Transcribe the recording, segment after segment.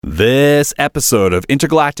This episode of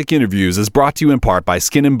Intergalactic Interviews is brought to you in part by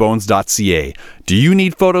skinandbones.ca. Do you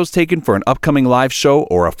need photos taken for an upcoming live show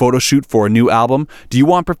or a photo shoot for a new album? Do you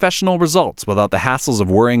want professional results without the hassles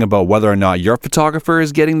of worrying about whether or not your photographer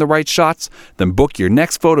is getting the right shots? Then book your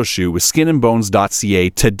next photo shoot with skinandbones.ca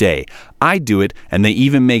today. I do it, and they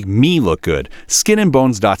even make me look good.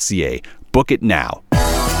 Skinandbones.ca. Book it now.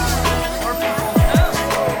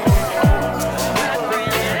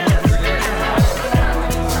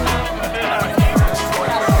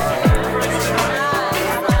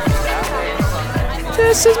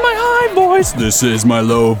 This is my high voice. This is my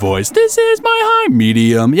low voice. This is my high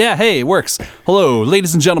medium. Yeah, hey, it works. Hello,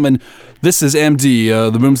 ladies and gentlemen. This is MD,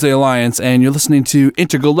 the Boomsday Alliance, and you're listening to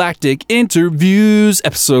Intergalactic Interviews,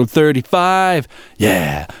 episode 35.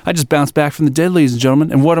 Yeah, I just bounced back from the dead, ladies and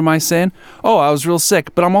gentlemen. And what am I saying? Oh, I was real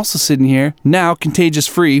sick, but I'm also sitting here, now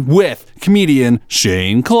contagious-free, with comedian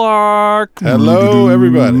Shane Clark. Hello,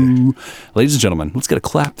 everybody. Ladies and gentlemen, let's get a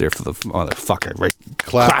clap there for the motherfucker, right?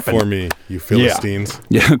 Clap Clapping. for me, you Philistines.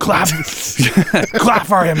 Yeah, clap. Clap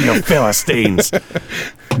for him, you Philistines.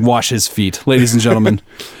 Wash his feet. Ladies and gentlemen,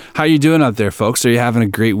 how you doing out there, folks? Are you having a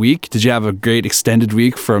great week? Did you have a great extended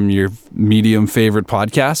week from your medium favorite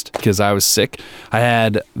podcast? Because I was sick. I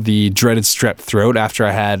had the dreaded strep throat after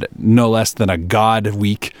I had no less than a god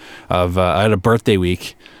week of, I had a birthday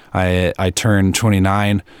week. I turned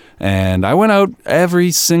 29 and I went out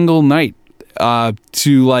every single night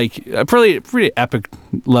to like a pretty epic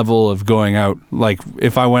level of going out. Like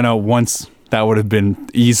if I went out once, that would have been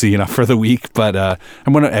easy enough for the week. But I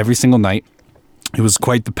went out every single night. It was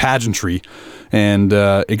quite the pageantry, and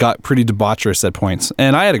it got pretty debaucherous at points.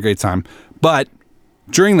 And I had a great time. But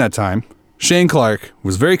during that time, Shane Clark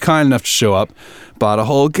was very kind enough to show up, bought a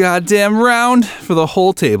whole goddamn round for the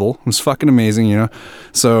whole table. It was fucking amazing, you know.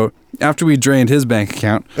 So after we drained his bank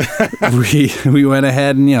account, we went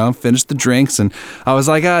ahead and, you know, finished the drinks. And I was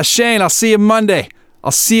like, Shane, I'll see you Monday.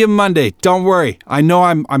 Don't worry. I know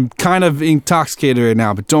I'm kind of intoxicated right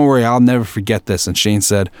now, but don't worry. I'll never forget this. And Shane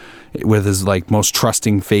said, with his like most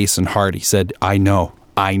trusting face and heart, he said, I know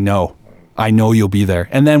you'll be there.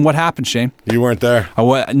 And then what happened, Shane? You weren't there.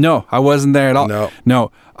 No, I wasn't there at all.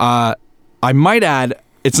 No. I might add,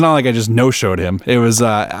 it's not like I just no-showed him. It was,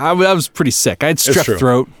 I was pretty sick. I had strep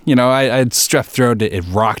throat. You know, I had strep throat. It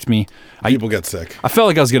rocked me. People get sick. I felt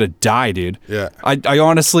like I was going to die, dude. Yeah. I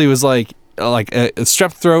honestly was like a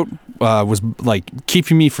strep throat was like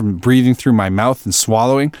keeping me from breathing through my mouth and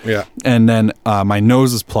swallowing. Yeah. And then my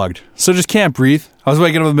nose is plugged. So just can't breathe. I was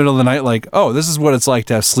waking up in the middle of the night like, oh, this is what it's like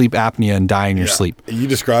to have sleep apnea and die in your sleep. You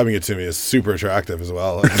describing it to me is super attractive as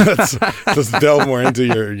well. Let's delve more into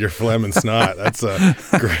your phlegm and snot. That's a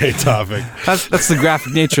great topic. That's the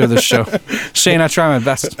graphic nature of this show. Shane, I try my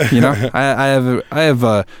best. You know, I have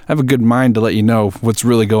a good mind to let you know what's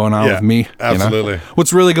really going on with me. Absolutely. You know?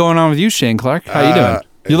 What's really going on with you, Shane Clark? How you doing?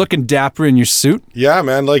 You're looking dapper in your suit. Yeah,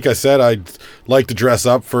 man. Like I said, I like to dress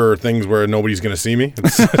up for things where nobody's going to see me.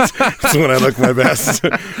 It's when I look my best.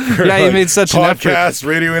 You made such an effort. Podcasts,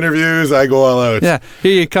 radio interviews, I go all out. Yeah,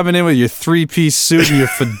 here you're coming in with your three-piece suit and your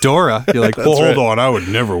fedora. You're like, hold on, I would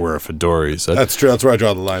never wear a fedora, he said. That's true. That's where I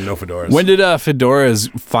draw the line. No fedoras. When did fedoras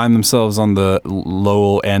find themselves on the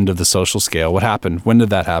low end of the social scale? What happened? When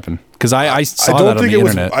did that happen? Because I saw that on the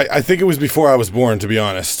internet. I think it was before I was born, to be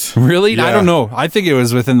honest. Really? Yeah. I don't know. I think it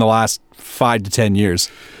was within the last 5 to 10 years.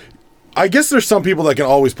 I guess there's some people that can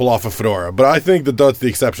always pull off a fedora, but I think that's the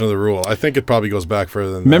exception of the rule. I think it probably goes back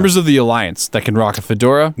further than Members of the Alliance that can rock a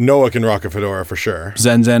fedora. Noah can rock a fedora for sure.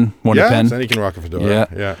 Zen, Wonder Pen. Yeah, Zen can rock a fedora.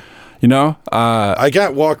 Yeah. You know? I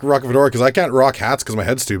can't rock a fedora because I can't rock hats because my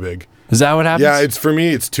head's too big. Is that what happens? Yeah, for me,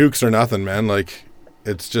 it's toques or nothing, man. Like,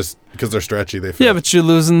 it's just because they're stretchy. They fit. Yeah, but you're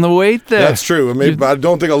losing the weight there. That's true. But I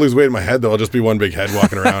don't think I'll lose weight in my head, though. I'll just be one big head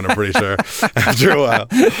walking around, I'm pretty sure, after a while.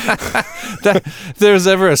 There's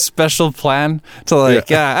ever a special plan to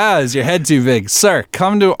is your head too big? Sir,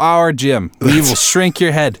 come to our gym. We will shrink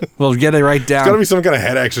your head. We'll get it right down. It's got to be some kind of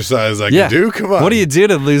head exercise I can do. Come on. What do you do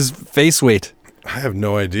to lose face weight? I have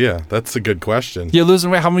no idea. That's a good question. You're losing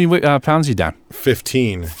weight. How many pounds are you down?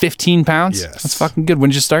 15. 15 pounds? Yes. That's fucking good. When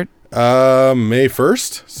did you start? May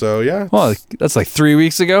 1st. So yeah. Well, that's like 3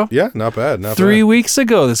 weeks ago. Yeah, not bad. 3 weeks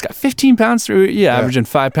ago. This got 15 pounds through. Yeah, averaging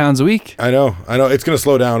 5 pounds a week. I know. It's going to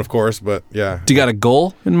slow down, of course, but yeah. Do you got a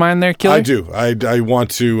goal in mind there, Killer? I do. I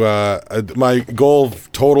want to. My goal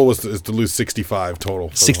total is to lose 65 total.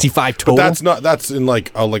 65 total. But that's in like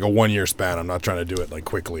a 1 year span. I'm not trying to do it like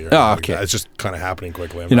quickly. Oh, okay. It's just kind of happening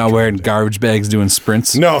quickly. You're not wearing garbage bags doing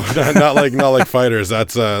sprints. No, not like fighters.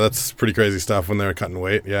 That's pretty crazy stuff when they're cutting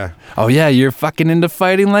weight. Yeah. Oh yeah, you're fucking into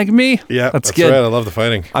fighting like me. Yeah, that's good. Right. I love the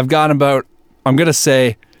fighting. I've got about, I'm going to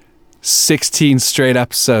say, 16 straight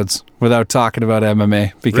episodes without talking about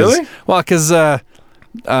MMA because Really? because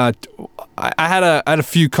I had a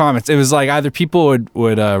few comments. It was like either people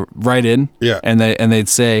would write in and they'd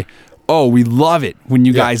say, "Oh, we love it when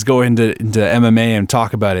you guys go into MMA and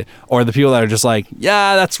talk about it," or the people that are just like,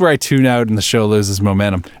 "Yeah, that's where I tune out and the show loses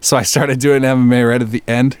momentum." So I started doing MMA right at the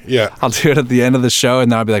end. Yeah. I'll do it at the end of the show,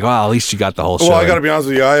 and then I'll be like, "Well, at least you got the whole show." Well, I in." got to be honest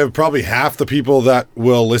with you. I have probably half the people that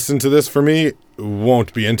will listen to this for me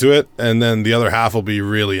won't be into it, and then the other half will be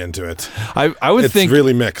really into it. I would think it's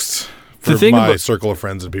really mixed for thing my about- circle of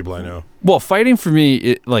friends and people I know. Well, fighting for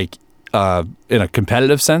me, in a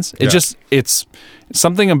competitive sense, it's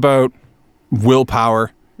something about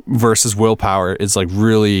willpower versus willpower is like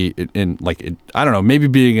really I don't know, maybe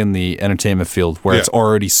being in the entertainment field where it's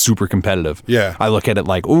already super competitive. Yeah. I look at it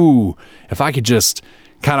like, ooh, if I could just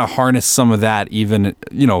kind of harness some of that even,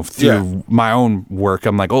 through my own work.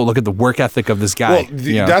 I'm like, oh, look at the work ethic of this guy.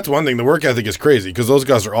 Well, that's one thing. The work ethic is crazy because those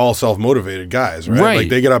guys are all self-motivated guys, right? Right. Like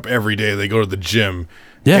they get up every day, they go to the gym,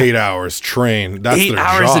 Yeah. 8 hours, train. That's 8 their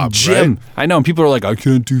hours job, of gym. right? I know. And people are like, I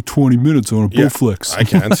can't do 20 minutes on a Bowflex. I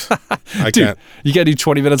can't. I Dude, can't. you can't do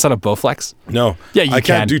 20 minutes on a Bowflex? No. Yeah, you I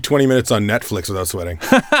can't can. do 20 minutes on Netflix without sweating.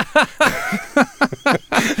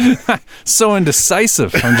 So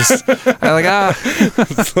indecisive. I'm like,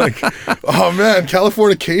 It's like, oh man,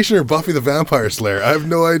 Californication or Buffy the Vampire Slayer? I have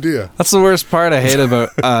no idea. That's the worst part I hate about.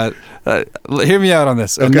 Hear me out on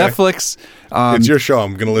this. Okay. Netflix. It's your show.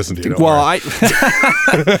 I'm going to listen to you. Don't Well, worry.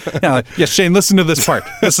 yeah, Shane, listen to this part.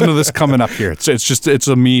 Listen to this coming up here. It's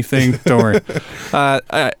a me thing. Don't worry. While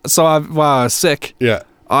I was sick, Yeah.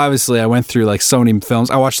 obviously I went through like Sony films.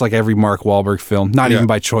 I watched like every Mark Wahlberg film, not even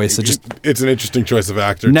by choice. It's an interesting choice of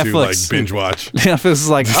actor to Netflix. like binge watch. Netflix is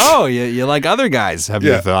like, oh, you like other guys. Have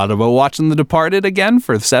you thought about watching The Departed again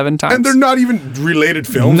for 7 times? And they're not even related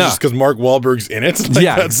films No. just because Mark Wahlberg's in it. Like,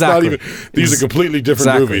 Yeah, that's exactly. Not even, these are completely different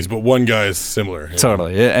Exactly. movies, but one guy is similar. you know?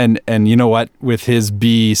 Totally. And you know what? With his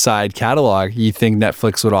B-side catalog, you think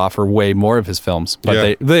Netflix would offer way more of his films, but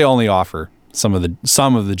Yeah. they only offer some of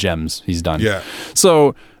the gems he's done. Yeah.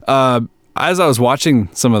 So as I was watching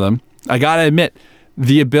some of them, I gotta admit,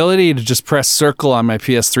 the ability to just press circle on my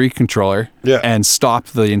PS3 controller and stop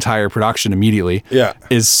the entire production immediately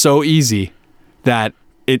is so easy that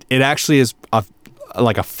it actually is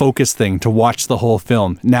like a focus thing to watch the whole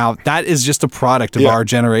film. Now, that is just a product of our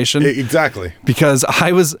generation. Exactly. Because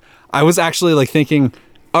I was actually like thinking,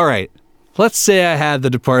 all right, let's say I had The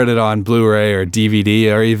Departed on Blu-ray or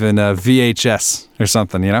DVD or even a VHS or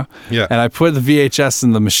something, you know? Yeah. And I put the VHS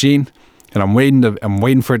in the machine and I'm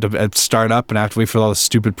waiting for it to start up and I have to wait for all the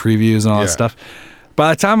stupid previews and all that stuff.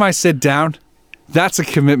 By the time I sit down, that's a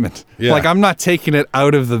commitment. Yeah. Like I'm not taking it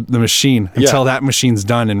out of the machine until that machine's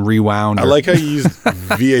done and rewound. I like how you used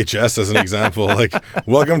VHS as an example. Like,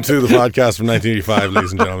 welcome to the podcast from 1985,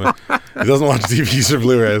 ladies and gentlemen. He doesn't watch DVDs or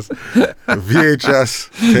Blu-rays. VHS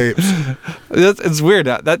tapes. It's weird.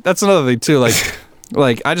 That's another thing too.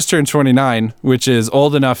 Like I just turned 29, which is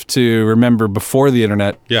old enough to remember before the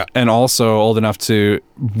internet, and also old enough to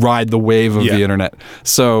ride the wave of the internet.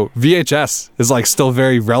 So VHS is like still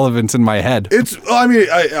very relevant in my head.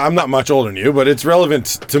 I'm not much older than you, but it's relevant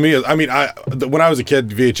to me. I mean, when I was a kid,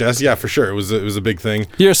 VHS, for sure, it was a big thing.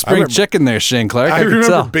 You're a spring chicken there, Shane Clark. I can remember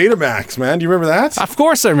tell. Betamax, man. Do you remember that? Of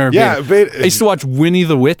course I remember. I used to watch Winnie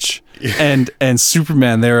the Witch and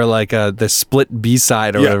Superman. They were like the split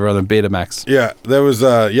B-side or whatever on the Betamax. Yeah, there was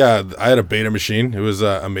I had a Beta machine. It was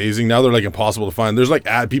amazing. Now they're like impossible to find. There's like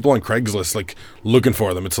people on Craigslist like looking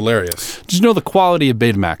for them. It's hilarious. Did you know the quality of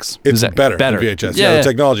Betamax? It's better than VHS. Yeah, the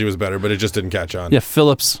technology was better, but it just didn't catch on. Yeah,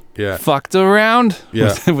 Philips fucked around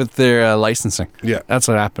with their licensing. Yeah. That's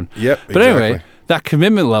what happened. Yep, But anyway, that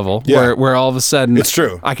commitment level where all of a sudden it's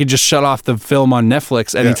true. I could just shut off the film on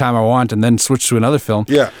Netflix anytime I want and then switch to another film.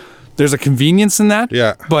 Yeah. There's a convenience in that,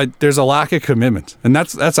 but there's a lack of commitment, and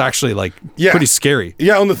that's actually like pretty scary.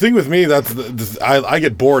 Yeah, and the thing with me, I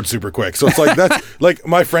get bored super quick. So it's like that's like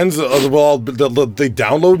my friends, they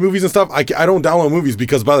download movies and stuff. I don't download movies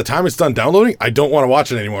because by the time it's done downloading, I don't want to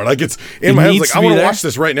watch it anymore. Like it's in my head, it's like I want to watch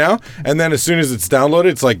this right now, and then as soon as it's downloaded,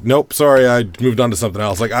 it's like nope, sorry, I moved on to something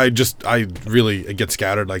else. Like it gets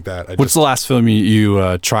scattered like that. What's the last film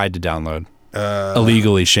you tried to download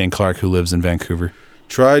illegally? Shane Clark, who lives in Vancouver.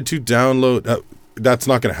 Tried to download. That's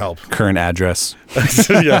not going to help. Current address.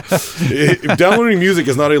 Downloading music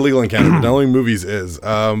is not illegal in Canada. Downloading movies is.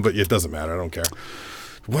 But it doesn't matter. I don't care.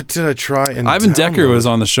 What did I try? And Ivan Decker download? was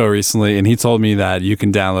on the show recently, and he told me that you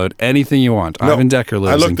can download anything you want. No, Ivan Decker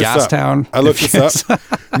lives in Gastown. I looked this up.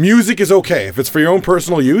 Music is okay. If it's for your own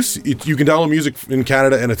personal use, you can download music in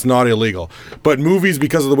Canada and it's not illegal. But movies,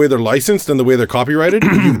 because of the way they're licensed and the way they're copyrighted,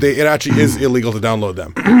 it actually is illegal to download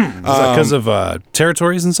them. Is that because of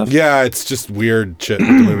territories and stuff? Yeah, it's just weird shit with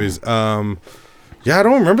the movies. Yeah, I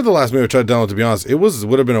don't remember the last movie I tried to download, to be honest. It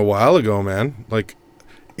would have been a while ago, man. Like,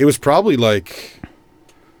 it was probably like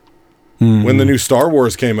when the new Star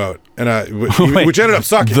Wars came out, and which ended up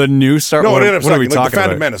sucking. The new Star Wars? No, it ended up what are we sucking. Like the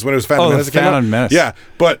Phantom about? Menace, when it was Phantom Menace. The Phantom Menace. Yeah,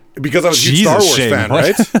 but because I was a huge Jesus, Star Wars Shane, fan,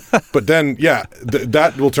 what? right? But then, yeah,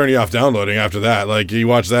 that will turn you off downloading after that. Like, you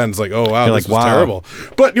watch that and it's like, oh, wow, You're this like, was wow. terrible.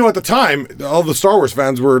 But, at the time, all the Star Wars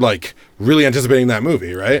fans were, like, really anticipating that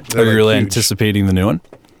movie, right? Are you like, really huge. anticipating the new one?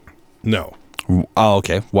 No. Oh,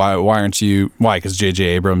 okay. Why aren't you? Why? Because J.J.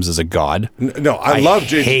 Abrams is a god? No, I love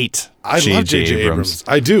J.J. hate I love J.J. Abrams.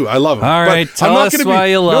 I do. I love him. All right, But tell us why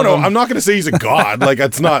you love him. No, I'm not going to say he's a god. Like,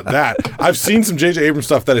 it's not that. I've seen some J.J. Abrams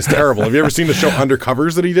stuff that is terrible. Have you ever seen the show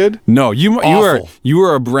Undercovers that he did? No, you Awful.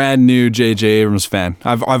 are a brand new J.J. Abrams fan.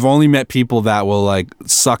 I've only met people that will like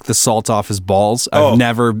suck the salt off his balls. I've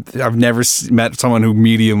never met someone who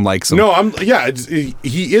medium likes him. No,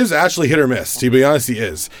 he is actually hit or miss. To be honest, he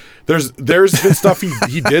is. There's been stuff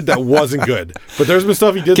he did that wasn't good, but there's been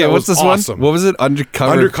stuff he did that was what's this awesome. one? What was it?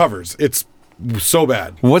 Undercovers. It's so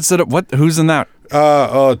bad. What's it? What? Who's in that?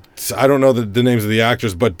 I don't know the names of the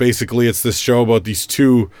actors, but basically it's this show about these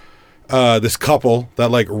this couple that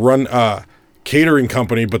like run catering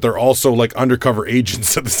company, but they're also like undercover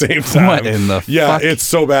agents at the same time. What in the fuck? It's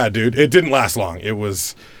so bad, dude. It didn't last long. It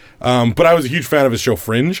was but I was a huge fan of his show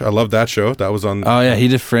Fringe. I loved that show. That was on Oh yeah, he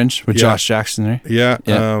did Fringe with Josh Jackson, right?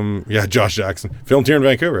 Yeah. Josh Jackson. Filmed here in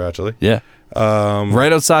Vancouver, actually. Yeah.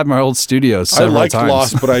 Right outside my old studio several I liked times.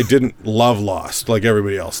 Lost, but I didn't love Lost like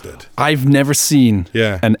everybody else did. I've never seen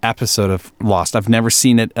an episode of Lost. I've never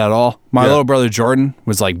seen it at all. My little brother Jordan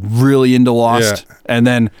was like really into Lost. Yeah. And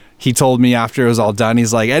then he told me after it was all done,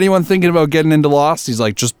 he's like, anyone thinking about getting into Lost? He's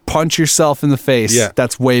like, just punch yourself in the face. Yeah.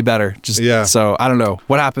 That's way better. So I don't know.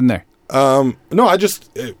 What happened there? No, I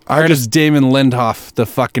heard it's Damon Lindelof, the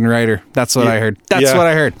fucking writer. That's what I heard. That's what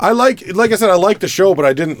I heard. Like I said, I liked the show, but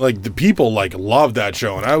I didn't like the people like loved that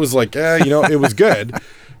show, and I was like, it was good.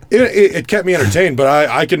 It kept me entertained, but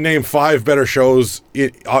I can name 5 better shows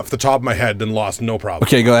off the top of my head than Lost, no problem.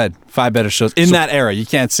 Okay, go ahead. 5 better shows in that era. You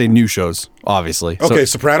can't say new shows, obviously. Okay,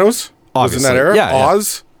 Sopranos was in that era. Yeah,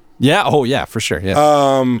 Oz. Yeah. Oh, yeah, for sure.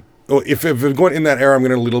 Yeah. If I'm going in that era, I'm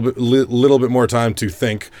going to little bit more time to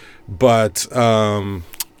think. But I'm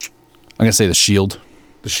gonna say The Shield.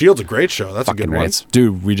 The Shield's a great show. That's fucking a good one,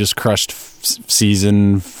 dude. We just crushed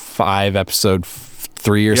season 5, episode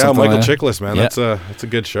 3 or something. Yeah, Michael like Chiklis, man. Yeah. That's a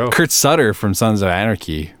good show. Kurt Sutter from Sons of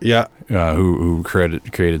Anarchy. Yeah. Who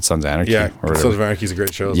created Sons of Anarchy? Yeah, Sons of Anarchy is a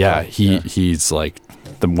great show. He's like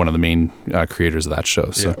one of the main creators of that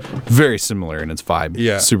show. So very similar in its vibe.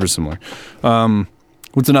 Yeah, super similar.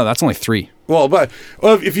 What's another? That's only 3. Well,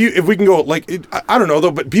 if we can go like I don't know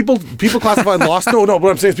though, but people classify Lost. No.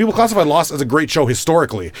 What I'm saying is people classify Lost as a great show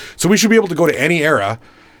historically. So we should be able to go to any era,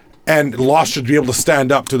 and Lost should be able to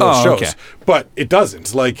stand up to those shows. Okay. But it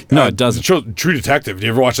doesn't. Like no, it doesn't. True Detective. Do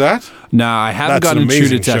you ever watch that? No, I haven't gotten True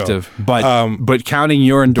Detective. Show. But counting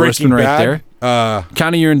your endorsement right there.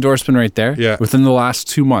 Counting your endorsement right there, within the last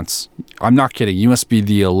 2 months, I'm not kidding. You must be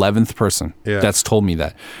the 11th person that's told me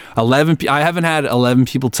that. I haven't had 11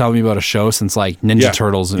 people tell me about a show since like Ninja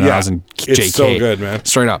Turtles and I was in JK. It's so good, man.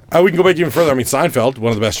 Straight up. We can go back even further. I mean, Seinfeld,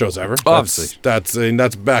 one of the best shows ever. Obviously,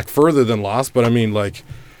 that's back further than Lost. But I mean, like,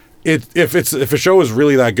 if a show is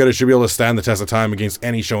really that good, it should be able to stand the test of time against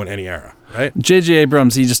any show in any era, right? J.J.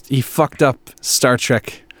 Abrams, he fucked up Star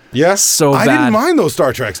Trek. Yeah, so bad. I didn't mind those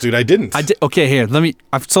Star Treks, dude. I didn't. Okay, here,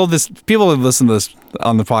 I've told this. People have listened to this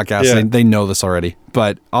on the podcast. Yeah. They know this already,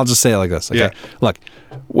 but I'll just say it like this. Okay, look,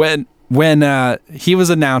 when he was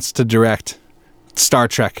announced to direct Star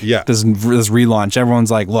Trek, this relaunch,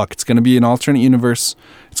 everyone's like, look, it's going to be an alternate universe.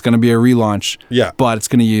 It's going to be a relaunch. Yeah, but it's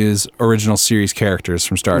going to use original series characters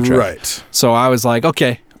from Star Trek. Right. So I was like,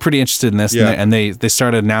 okay. Pretty interested in this, and they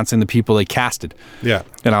started announcing the people they casted. Yeah,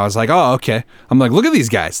 and I was like, oh, okay. I'm like, look at these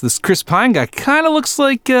guys. This Chris Pine guy kind of looks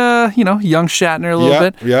like young Shatner a little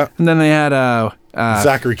bit. Yeah, and then they had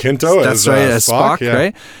Zachary Quinto. That's right, as Spock,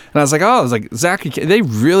 right? And I was like, Zachary. They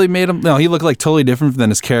really made him. No, he looked like totally different than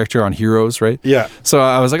his character on Heroes, right? Yeah. So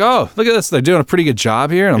I was like, oh, look at this. They're doing a pretty good job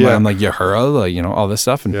here. And I'm like, Uhura, all this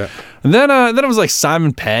stuff. And And then it was like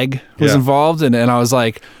Simon Pegg was involved, and I was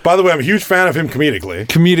like, By the way, I'm a huge fan of him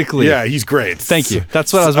comedically. Yeah, he's great. Thank you.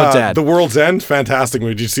 That's what I was about to add. The World's End, fantastic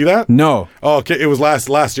movie. Did you see that? No. Oh, okay. It was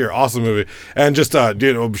last year. Awesome movie. And just Shaun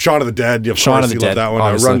of the Dead. Of Shaun course, of the you Dead, love that one.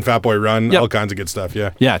 obviously. Run, Fat Boy, Run. Yep. All kinds of good stuff.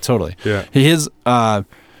 Yeah. Yeah, totally. Yeah.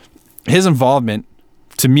 His involvement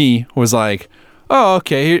to me was like, oh,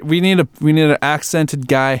 okay, we need an accented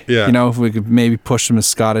guy. Yeah. You know, if we could maybe push him as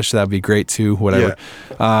Scottish, that'd be great too. Whatever.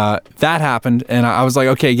 That happened, and I was like,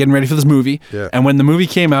 okay, getting ready for this movie. Yeah. And when the movie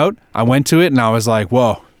came out, I went to it and I was like,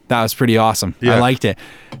 whoa, that was pretty awesome. Yeah. I liked it.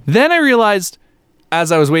 Then I realized,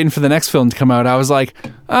 as I was waiting for the next film to come out, I was like,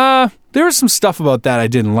 there was some stuff about that I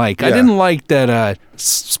didn't like. I Yeah. didn't like that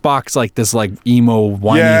Spock's like this like emo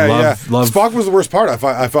whiny love. Spock was the worst part. I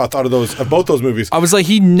thought of both those movies. I was like,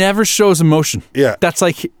 he never shows emotion. Yeah. That's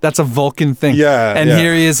a Vulcan thing. Yeah, And yeah.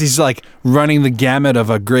 here he is, he's like running the gamut of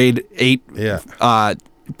a grade 8 Yeah.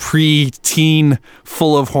 pre-teen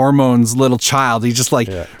full of hormones little child. He's just like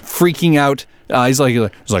freaking out. He's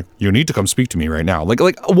like, you need to come speak to me right now. Like,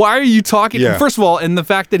 why are you talking? Yeah. First of all, and the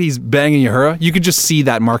fact that he's banging Uhura, you could just see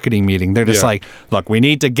that marketing meeting. They're just Yeah. like, look, we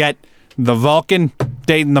need to get the Vulcan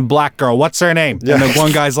dating the black girl. What's her name? Yeah. And the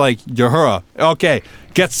one guy's like, Uhura. Okay,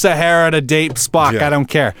 get Sahara to date Spock. Yeah. I don't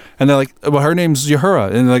care. And they're like, well, her name's Uhura.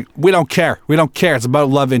 And they're like, we don't care. We don't care. It's about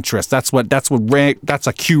love interest. That's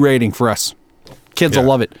a Q rating for us. Kids will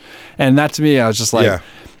love it. And that to me, I was just like, Yeah.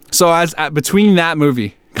 so as between that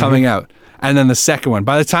movie coming out and then the second one,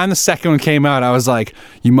 by the time the second one came out, I was like,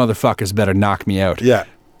 you motherfuckers better knock me out. Yeah.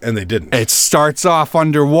 And they didn't. It starts off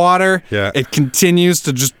underwater. Yeah. It continues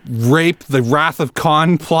to just rape the Wrath of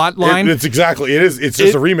Khan plot line. It's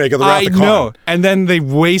just a remake of the Wrath of Khan. I know. And then they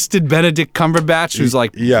wasted Benedict Cumberbatch, who's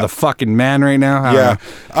like the fucking man right now. I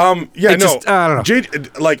don't know. I don't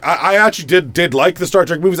know. I actually did like the Star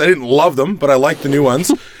Trek movies. I didn't love them, but I liked the new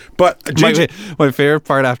ones. But my favorite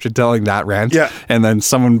part after telling that rant, Yeah. and then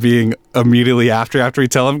someone being immediately after we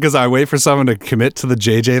tell them, because I wait for someone to commit to the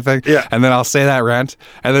JJ thing, Yeah. and then I'll say that rant,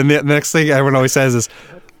 and then the next thing everyone always says is,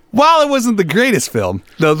 while it wasn't the greatest film,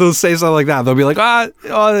 they'll say something like that. They'll be like,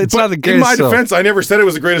 it's not the greatest in my film. defense, I never said it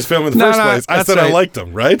was the greatest film in the first place. I that's said I right. liked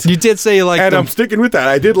them, right? You did say you liked and them. I'm sticking with that.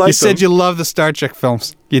 I did like You them. said you love the Star Trek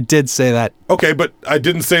films. You did say that. Okay, but I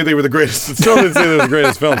didn't say they were the greatest. Still didn't say they were the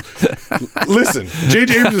greatest film. Listen,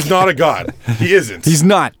 J.J. Abrams is not a god. He isn't. He's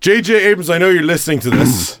not. J.J. Abrams, I know you're listening to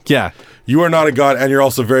this. Yeah. You are not a god, and you're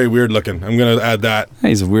also very weird looking. I'm going to add that.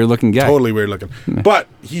 He's a weird looking guy. Totally weird looking. But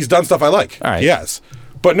he's done stuff I like. All right. He has.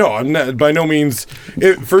 But no, I'm not, by no means.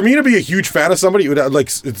 For me to be a huge fan of somebody, it would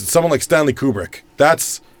it's someone like Stanley Kubrick.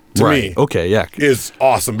 That's, to me, Okay, yeah. is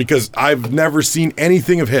awesome because I've never seen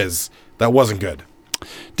anything of his that wasn't good.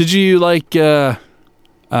 Did you like Doctor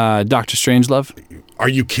Strangelove? Are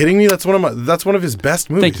you kidding me? That's one of his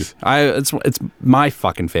best movies. Thank you. It's my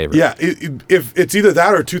fucking favorite. Yeah, if it's either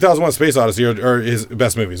that or 2001: Space Odyssey or his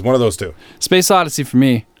best movies, one of those two. Space Odyssey for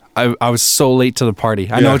me. I was so late to the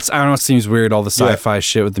party. I know it seems weird, all the sci-fi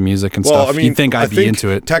shit with the music and stuff. I mean, You'd think I'd be into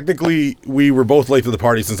it. Technically, we were both late to the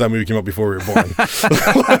party since that movie came out before we were born.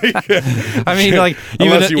 I mean, like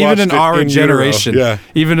even in our generation,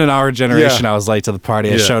 even in our generation, I was late to the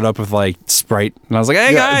party. I showed up with like Sprite, and I was like,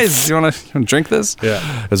 "Hey guys, you want to drink this?"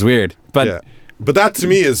 Yeah, it was weird, but but that to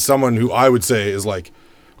me is someone who I would say is like,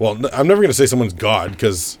 well, I'm never going to say someone's God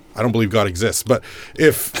because I don't believe God exists. But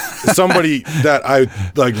if somebody that I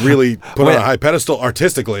like really put on a high pedestal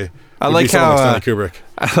artistically, I like how Stanley Kubrick.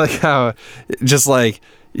 I like how just like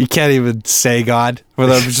you can't even say God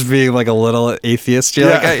without just being like a little atheist. You're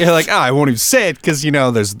like, oh, I won't even say it because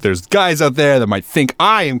there's guys out there that might think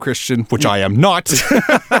I am Christian, which I am not.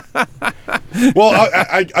 Well,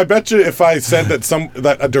 I bet you if I said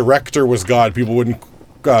that a director was God, people wouldn't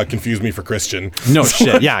confuse me for Christian. No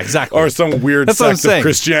shit. Yeah, exactly. Or some weird sect of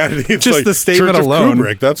Christianity. It's just like the statement Church alone. Of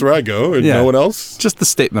Kubrick, that's where I go, and no one else. Just the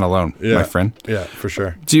statement alone, my friend. Yeah, for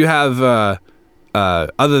sure. Do you have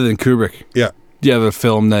other than Kubrick? Yeah. Do you have a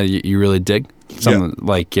film that you really dig? Something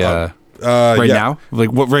like now?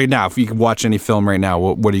 Like what right now? If you could watch any film right now,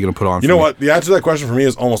 what are you going to put on? You know what? The answer to that question for me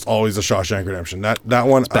is almost always The Shawshank Redemption. That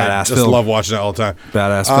one, I just love watching it all the time.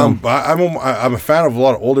 Badass film. But I'm a fan of a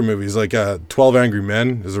lot of older movies. Like 12 Angry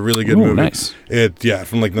Men is a really good movie. Nice.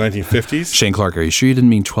 From like the 1950s. Shane Clark, are you sure you didn't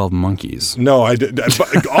mean 12 Monkeys? No, I did.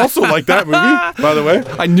 But also like that movie, by the way.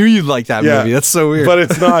 I knew you'd like that movie. That's so weird. But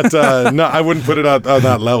it's not. No, I wouldn't put it on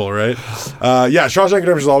that level, right? Shawshank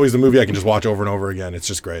Redemption is always the movie I can just watch over and over again. It's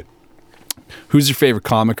just great. Who's your favorite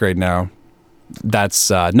comic right now that's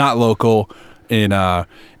not local in a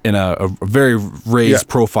very raised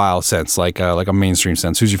profile sense, like a mainstream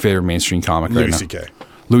sense? Who's your favorite mainstream comic right now? Louis C.K.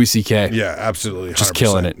 Louis C.K. Yeah, absolutely. 100%. Just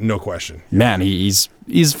killing it. No question. Man, he's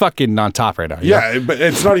fucking on top right now. Yeah, but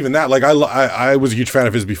it's not even that. Like, I was a huge fan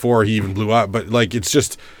of his before he even blew up. But, like, it's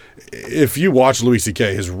just, if you watch Louis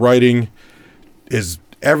C.K., his writing,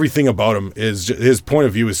 everything about him his point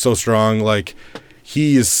of view is so strong. Like,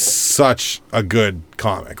 he is such a good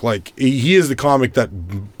comic. Like, he is the comic that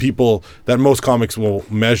most comics will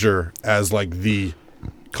measure as, like, the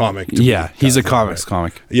comic. He's a comics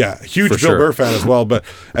comic. Yeah, huge Bill Burr fan as well.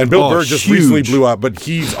 And Bill Burr just recently blew up, but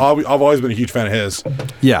I've always been a huge fan of his.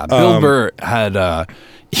 Yeah, Bill Burr had.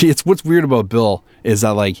 It's what's weird about Bill is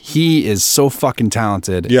that, like, he is so fucking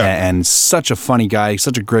talented and such a funny guy,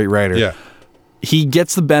 such a great writer. Yeah. He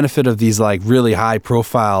gets the benefit of these, like, really high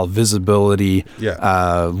profile visibility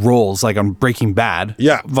roles, like on Breaking Bad.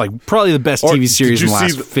 Yeah. Like, probably the best TV series in the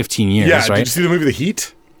last 15 years, right? Did you see the movie The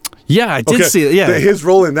Heat? Yeah, I did see it. Yeah, his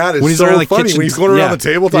role in that is when he's so around the funny. kitchen, When he's going around the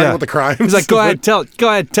table talking about the crimes. He's like, go ahead, tell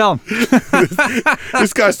him.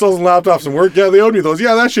 This guy stole some laptops from work. Yeah, they owed me those.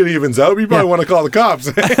 Yeah, that shit evens out. You probably want to call the cops.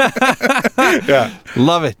 Yeah.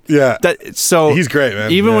 Love it. Yeah. So he's great, man.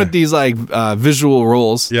 Even with these, like, visual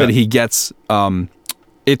roles that he gets,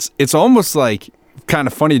 it's almost, like, kind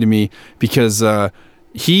of funny to me because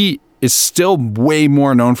he is still way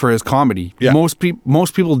more known for his comedy. Yeah. Most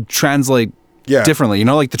people translate differently, you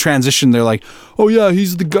know, like the transition. They're like, oh yeah,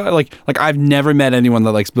 he's the guy. Like I've never met anyone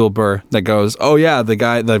that likes Bill Burr that goes, oh yeah,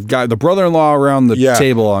 the brother-in-law around the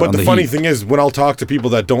table. But on the funny thing is, when I'll talk to people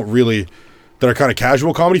that are kind of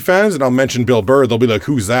casual comedy fans, and I'll mention Bill Burr, they'll be like,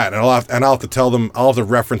 "Who's that?" And I'll have to tell them, I'll have to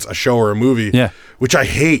reference a show or a movie, which I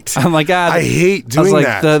hate. I'm like, I hate doing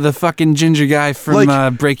that. The fucking ginger guy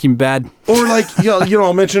from Breaking Bad, or like,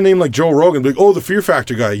 I'll mention a name like Joe Rogan, be like, "Oh, the Fear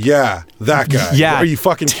Factor guy, yeah, that guy." Yeah, are you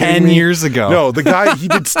fucking 10 kidding me? years ago? No, the guy, he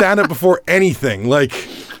did stand up before anything. Like,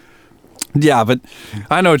 yeah, but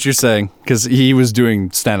I know what you're saying because he was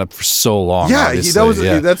doing stand up for so long. Yeah,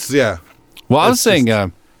 that's. Well, I was saying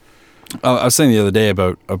the other day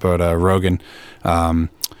about Rogan.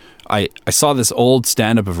 I saw this old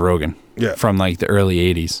stand-up of Rogan from, like, the early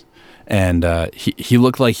 80s. And he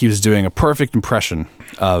looked like he was doing a perfect impression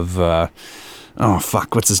of,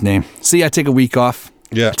 what's his name? See, I take a week off.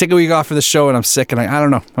 Yeah. I take a week off for the show and I'm sick and I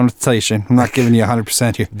don't know. I'm going to tell you, Shane. I'm not giving you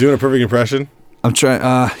 100% here. Doing a perfect impression? I'm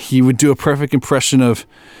trying. He would do a perfect impression of,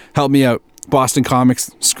 help me out, Boston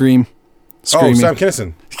Comics, Screaming. Oh, Sam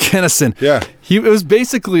Kinison. Yeah. It was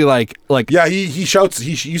basically like. Yeah, he shouts.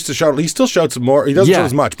 He used to shout. He still shouts more. He doesn't shout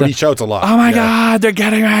as much, but he shouts a lot. Oh my God, they're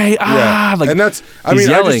getting me! Like, and that's. I mean,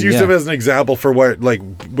 yelling, I just used him as an example for what, like,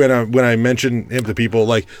 when I mention him to people,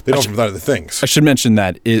 like, they don't have other things. I should mention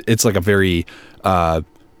that it's like a very.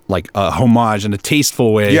 Like a homage in a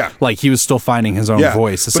tasteful way. Yeah. Like he was still finding his own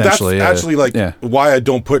voice, essentially. But that's actually why I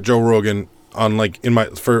don't put Joe Rogan on, like, in my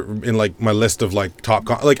list of, like, top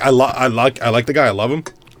like I like the guy, I love him,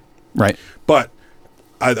 right? But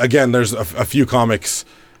again, there's a few comics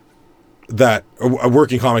that are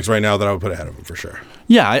working comics right now that I would put ahead of him for sure.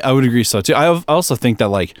 Yeah, I would agree so too. I also think that,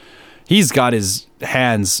 like, he's got his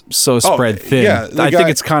hands so spread thin. Yeah, I think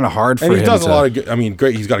it's kind of hard for him. And he does a lot of good,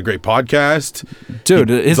 great. He's got a great podcast. Dude,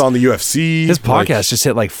 he's on the UFC. His podcast just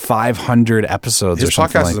hit like 500 episodes or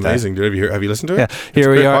something like that. His podcast is amazing, dude. Have you listened to it? Yeah,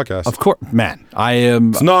 here we are. Podcast. Of course, man. I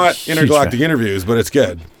am. It's not intergalactic interviews, but it's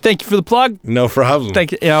good. Thank you for the plug. No problem.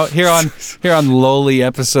 Thank you. Here on lowly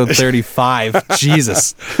episode 35.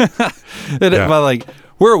 Jesus. But, like,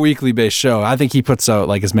 we're a weekly based show. I think he puts out,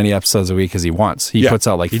 like, as many episodes a week as he wants. He puts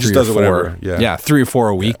out like 3 or 4. Whatever. Yeah, 3 or 4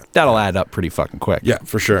 a week. That'll add up pretty fucking quick. Yeah,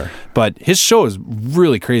 for sure. But his show is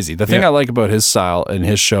really crazy. The thing I like about his style and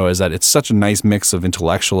his show is that it's such a nice mix of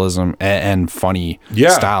intellectualism and funny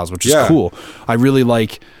styles, which is cool. I really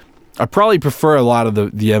like. I probably prefer a lot of the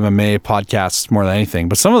MMA podcasts more than anything,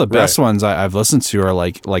 but some of the best ones I've listened to are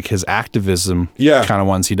like his activism kind of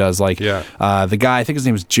ones he does. Like the guy, I think his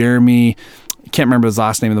name is Jeremy. I can't remember his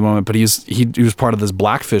last name at the moment, but he was part of this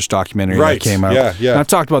Blackfish documentary that came out. Yeah. And I've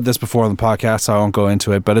talked about this before on the podcast, so I won't go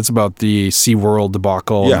into it, but it's about the SeaWorld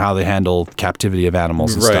debacle and how they handle captivity of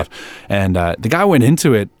animals and stuff. And the guy went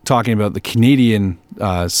into it talking about the Canadian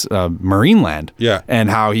marine land and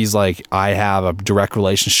how he's like, I have a direct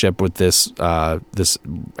relationship with this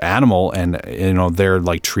animal, and they're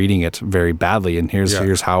like treating it very badly, and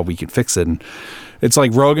here's how we could fix it. And it's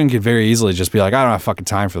like Rogan could very easily just be like, I don't have fucking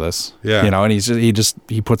time for this. Yeah. And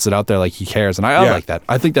he puts it out there like he cares. And I like that.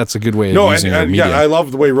 I think that's a good way of using media. Yeah, I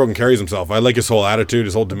love the way Rogan carries himself. I like his whole attitude,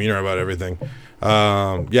 his whole demeanor about everything.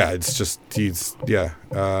 It's just,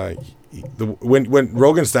 when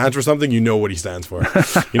Rogan stands for something, you know what he stands for.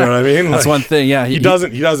 You know what I mean? That's one thing, yeah. He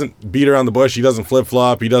doesn't beat around the bush. He doesn't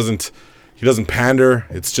flip-flop. He doesn't pander.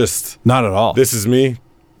 It's just... Not at all. This is me.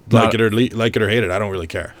 like it or hate it. I don't really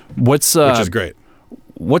care, What's which is great.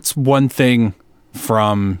 What's one thing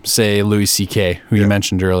from, say, Louis C.K., who you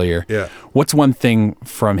mentioned earlier? Yeah. What's one thing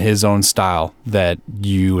from his own style that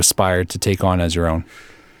you aspired to take on as your own?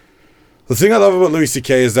 The thing I love about Louis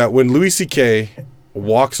C.K. is that when Louis C.K.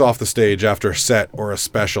 walks off the stage after a set or a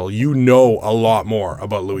special, you know a lot more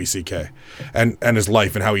about Louis C.K. and his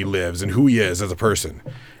life and how he lives and who he is as a person.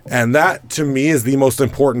 And that, to me, is the most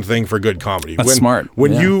important thing for good comedy. That's smart.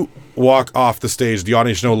 When you walk off the stage, the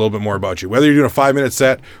audience know a little bit more about you. Whether you're doing a 5-minute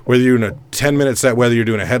set, whether you're doing a 10-minute set, whether you're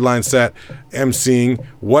doing a headline set, emceeing,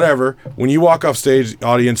 whatever, when you walk off stage, the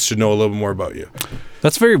audience should know a little bit more about you.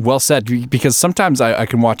 That's very well said, because sometimes I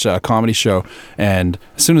can watch a comedy show and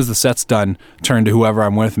as soon as the set's done, turn to whoever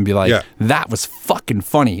I'm with and be like, that was fucking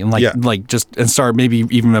funny. And and start maybe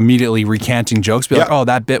even immediately recanting jokes. Be like, oh,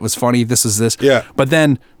 that bit was funny. This is this. Yeah. But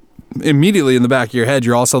then immediately in the back of your head,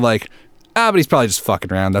 you're also like, but he's probably just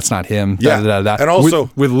fucking around. That's not him. Yeah. And also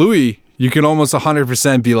with Louis, you can almost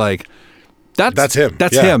 100% be like, that's him.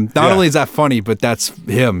 That's him. Not only is that funny, but that's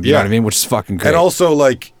him. You know what I mean? Which is fucking great. And also,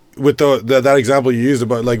 like, with that example you used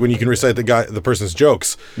about, like, when you can recite the person's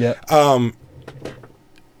jokes. Yeah.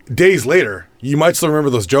 Days later, you might still remember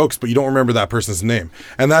those jokes, but you don't remember that person's name.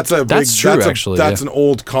 And that's an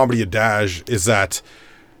old comedy adage, is that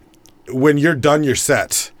when you're done your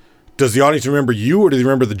set, does the audience remember you or do they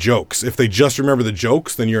remember the jokes? If they just remember the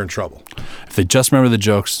jokes, then you're in trouble. If they just remember the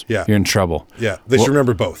jokes, you're in trouble. Yeah, they should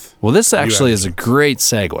remember both. Well, this actually is a great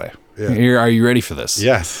segue. Yeah. Are you ready for this?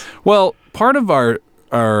 Yes. Well, part of our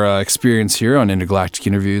experience here on Intergalactic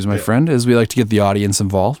Interviews, my friend, is we like to get the audience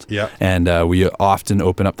involved. Yeah. And we often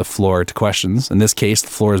open up the floor to questions. In this case, the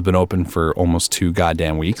floor has been open for almost 2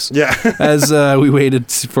 goddamn weeks. Yeah. As we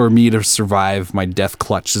waited for me to survive my death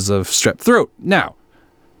clutches of strep throat. Now,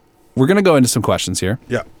 we're going to go into some questions here.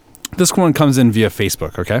 Yeah. This one comes in via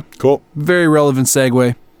Facebook, okay? Cool. Very relevant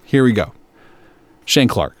segue. Here we go. Shane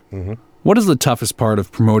Clark. Mm-hmm. What is the toughest part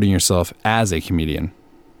of promoting yourself as a comedian?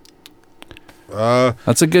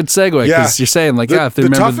 That's a good segue, because you're saying, like, if they the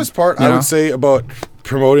remember... toughest part, I would say, about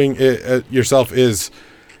promoting yourself is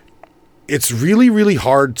it's really, really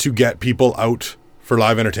hard to get people out for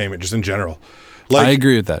live entertainment, just in general. Like, I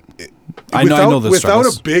agree with that. I know this without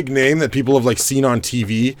a big name that people have, like, seen on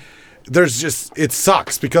TV, it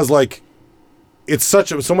sucks, because, like, it's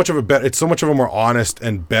so much of a more honest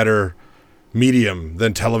and better medium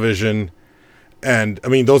than television. And I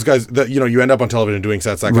mean, those guys that, you end up on television doing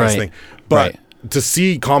sets, that kind of thing. But to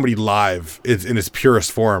see comedy live in its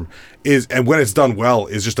purest form and when it's done well,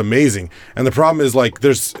 is just amazing. And the problem is, like,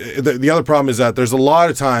 the other problem is that there's a lot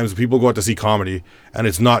of times people go out to see comedy and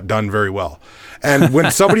it's not done very well. And when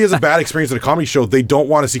somebody has a bad experience at a comedy show, they don't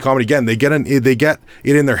want to see comedy again. They get it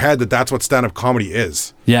in their head that that's what stand-up comedy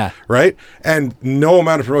is. Yeah. Right? And no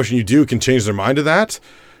amount of promotion you do can change their mind to that.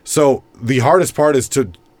 So the hardest part is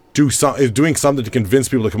doing something to convince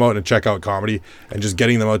people to come out and check out comedy, and just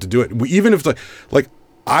getting them out to do it. Even if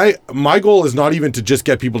my goal is not even to just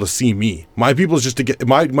get people to see me. My goal is just to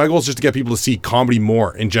get people to see comedy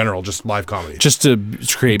more in general, just live comedy. Just to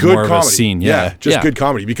create good more comedy. Of a scene. Good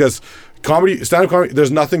comedy, because stand-up comedy,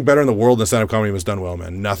 there's nothing better in the world than stand-up comedy when it's done well,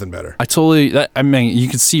 man. Nothing better. You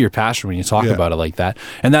can see your passion when you talk about it like that.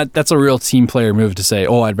 And that's a real team player move, to say,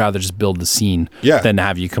 I'd rather just build the scene than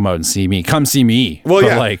have you come out and see me. Come see me. Well,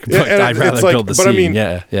 I'd rather build the scene. I mean,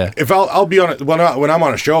 if I'll be on it, when I'm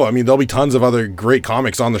on a show, I mean, there'll be tons of other great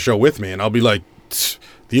comics on the show with me, and I'll be like,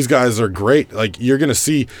 these guys are great. Like, you're going to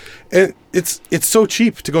see, and it's so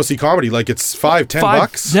cheap to go see comedy. Like, it's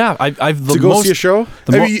 $5-10. Yeah, to go see a show.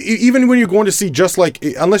 Even when you're going to see, just like,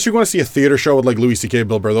 unless you're going to see a theater show with, like, Louis C.K.,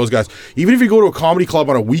 Bill Burr, those guys. Even if you go to a comedy club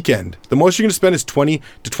on a weekend, the most you're going to spend is $20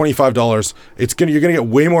 to $25. You're going to get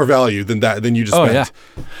way more value than you just spent.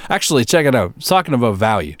 Yeah. Actually, check it out. Talking about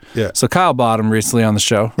value. Yeah. So Kyle Bottom recently on the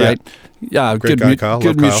show, right? Yeah, great guy, Kyle.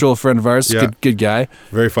 Good mutual friend of ours. Yeah. Good guy.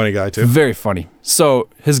 Very funny guy too. Very funny. So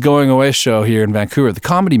his going away show here in Vancouver, the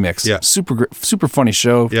Comedy Mix. Yeah. Super funny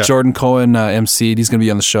show. Yeah. Jordan Cohen MC'd. He's going to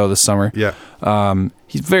be on the show this summer. Yeah.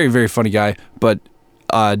 He's a very, very funny guy. But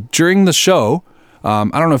during the show, I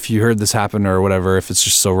don't know if you heard this happen or whatever, if it's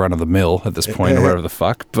just so run of the mill at this point or whatever the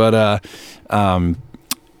fuck. But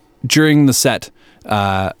during the set,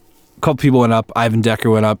 a couple people went up. Ivan Decker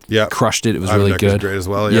went up. Yeah. Crushed it. It was Ivan really Decker's good. great as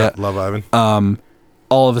well. Yeah. Love Ivan.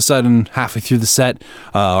 all of a sudden, halfway through the set,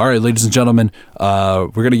 all right, ladies and gentlemen, we're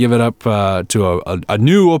going to give it up to a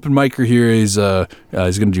new open micer here. He's going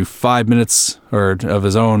to do 5 minutes of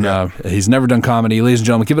his own. He's never done comedy. Ladies and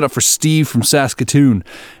gentlemen, give it up for Steve from Saskatoon.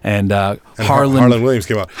 And Harlan Williams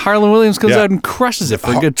came out. Harlan Williams comes out and crushes it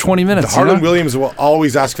for a good 20 minutes. Harlan Williams will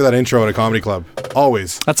always ask for that intro in a comedy club.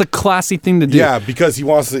 Always. That's a classy thing to do. Yeah, because he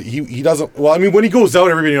wants to. He doesn't. Well, I mean, when he goes out,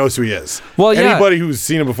 everybody knows who he is. Well, yeah. Anybody who's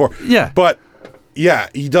seen him before. Yeah. But yeah,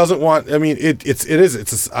 he doesn't want. I mean,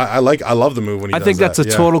 I love the move when he does that. I think that's a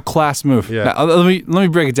total class move. Yeah. Now, let me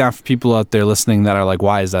break it down for people out there listening that are like,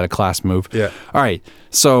 why is that a class move? Yeah. All right.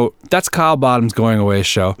 So that's Kyle Bottom's going away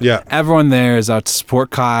show. Yeah. Everyone there is out to support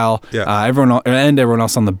Kyle. Yeah. Everyone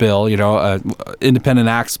else on the bill. Independent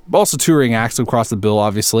acts, also touring acts across the bill,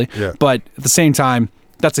 obviously. Yeah. But at the same time,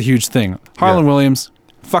 that's a huge thing. Harlan Williams,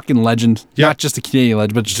 fucking legend. Yeah. Not just a Canadian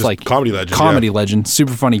legend, but just like comedy legend. Comedy legend.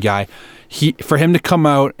 Super funny guy. For him to come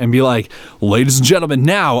out and be like, ladies and gentlemen,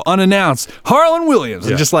 now unannounced, Harlan Williams,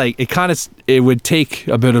 and just like it would take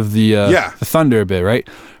a bit of the thunder a bit, right?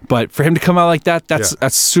 But for him to come out like that, that's a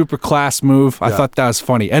super class move. I thought that was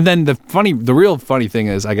funny. And then the real funny thing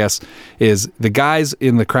is, I guess, is the guys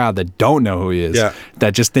in the crowd that don't know who he is,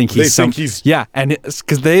 that just think he's and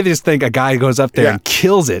because they just think a guy goes up there and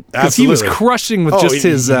kills it, because he was crushing with just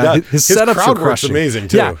his setups crowd were crushing. Amazing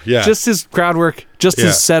too. Yeah, just his crowd work, just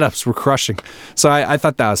his setups were crushing. So I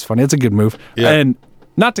thought that was funny. It's a good move. Yeah. And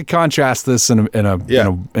not to contrast this in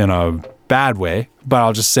a bad way, but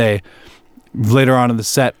I'll just say, later on in the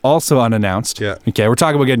set, also unannounced. Yeah. Okay, we're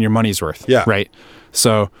talking about getting your money's worth. Yeah. Right.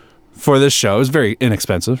 So for this show, it was very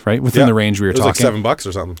inexpensive, right? Within the range we were talking. It was like $7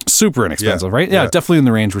 or something. Super inexpensive, right? Yeah, definitely in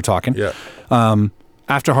the range we're talking. Yeah.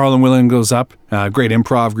 After Harlan Williams goes up, great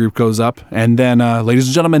improv group goes up, and then, ladies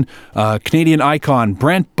and gentlemen, Canadian icon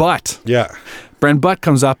Brent Butt. Yeah. Brent Butt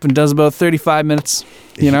comes up and does about 35 minutes.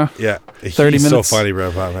 Yeah. 30 He's minutes. so funny,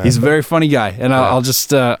 Brent Butt, man. He's a very funny guy, and I'll just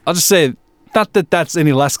say, not that that's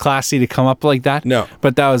any less classy to come up like that. No,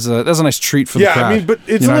 but that was a nice treat for the crowd. Yeah, I mean, but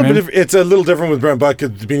it's it's a little different with Brent Butt,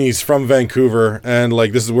 because he's from Vancouver, and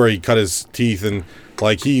like this is where he cut his teeth, and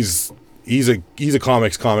like he's a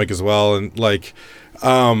comic as well, and like.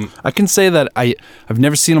 I can say that I've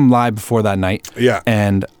never seen him live before that night. Yeah,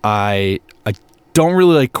 and I don't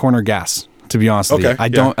really like corner gas, to be honest with you. I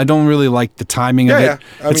don't really like the timing of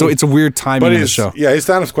it. So it's a weird timing of the show. Yeah, his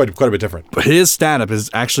stand-up's quite a bit different. But his stand-up is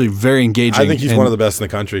actually very engaging. I think he's one of the best in the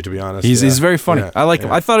country, to be honest. He's very funny. I like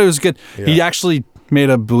him. I thought it was good. Yeah. He actually made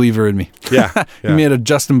a believer in me. Yeah. He made a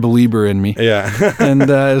Justin Belieber in me. Yeah. And it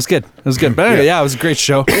was good. It was good. But anyway, it was a great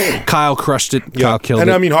show. Kyle crushed it. Kyle killed it.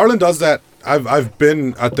 And I mean, Harlan does that. I've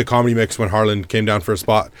been at the Comedy Mix when Harlan came down for a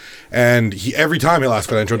spot, and every time he'll ask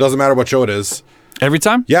for that intro. It doesn't matter what show it is. Every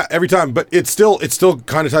time? Yeah, every time. But it still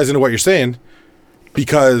kind of ties into what you're saying,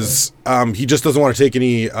 because he just doesn't want to take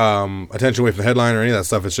any attention away from the headline or any of that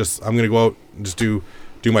stuff. It's just, I'm going to go out and just do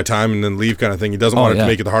my time and then leave kind of thing. He doesn't want it to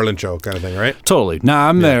make it the Harlan show kind of thing, right? Totally. Now,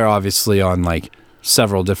 I'm there obviously on like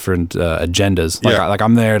several different agendas. Like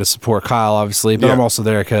I'm there to support Kyle, obviously, but I'm also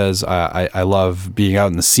there because I love being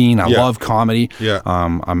out in the scene. I love comedy. Yeah.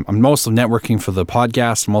 I'm mostly networking for the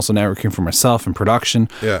podcast. I'm also networking for myself in production.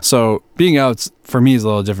 Yeah. So being out for me is a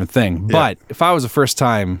little different thing. But if I was a first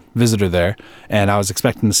time visitor there and I was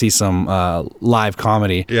expecting to see some live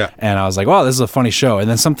comedy, and I was like, "Wow, this is a funny show," and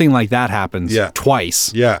then something like that happens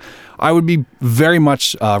twice. Yeah. I would be very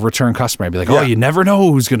much a return customer. I'd be like, "Oh, you never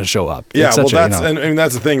know who's going to show up." Yeah, well, and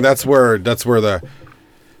that's the thing. That's where the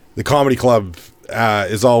comedy club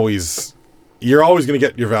is always. You're always going to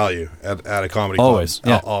get your value at a comedy club. Always,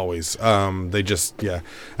 yeah. Always. They just, I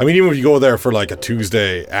mean, even if you go there for like a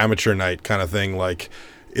Tuesday amateur night kind of thing, like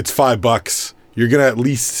it's $5. You're going to at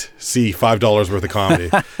least see $5 worth of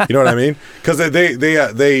comedy. You know what I mean? Because they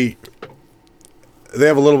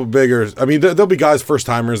have a little bit bigger. I mean, there'll be guys, first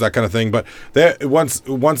timers, that kind of thing. But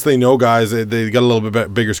once they know guys, they got a little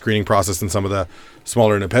bit bigger screening process than some of the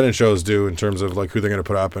smaller independent shows do in terms of like who they're going to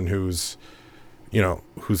put up and who's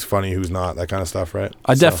funny, who's not, that kind of stuff, right?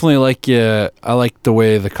 I definitely like. I like the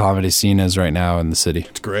way the comedy scene is right now in the city.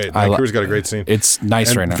 It's great. Vancouver's got a great scene. It's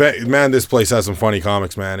nice right now. Man, this place has some funny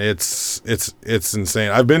comics, man. It's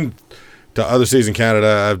insane. I've been to other cities in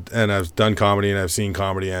Canada, and I've done comedy, and I've seen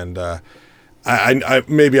comedy, and I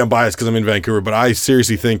maybe I'm biased because I'm in Vancouver, but I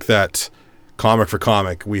seriously think that comic for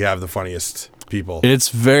comic, we have the funniest people. It's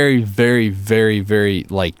very, very, very, very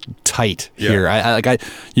like tight here.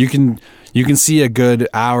 You can see a good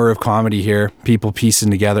hour of comedy here. People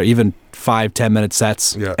piecing together, even 5-10 minute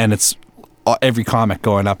sets, and it's every comic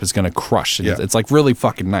going up is going to crush. And it's like really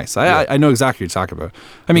fucking nice. I know exactly what you're talking about.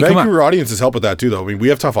 I mean, Vancouver audiences help with that too, though. I mean, we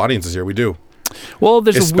have tough audiences here. We do. Well,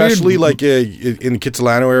 there's especially a weird, like in the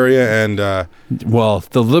Kitsilano area and the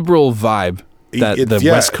liberal vibe that the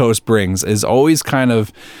West Coast brings is always kind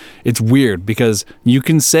of, it's weird because you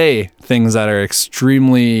can say things that are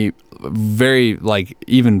extremely, very, like,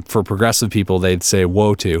 even for progressive people, they'd say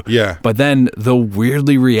woe to. Yeah. But then they'll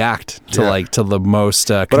weirdly react to to the most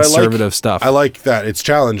conservative stuff. I like that. It's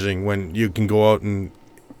challenging when you can go out and,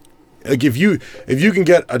 like, if you can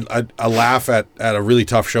get a laugh at a really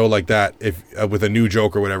tough show like that, if with a new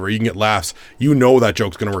joke or whatever, you can get laughs. You know that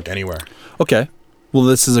joke's going to work anywhere. Okay. Well,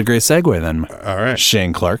 this is a great segue then. All right.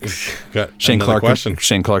 Shane Clark. Got Shane Clark, question.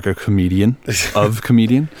 Shane Clark, a comedian of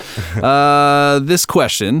comedian. This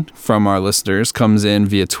question from our listeners comes in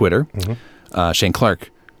via Twitter. Mm-hmm. Shane Clark,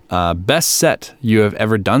 best set you have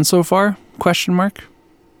ever done so far? Question mark.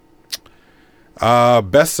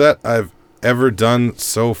 Best set I've ever done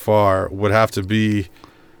so far would have to be,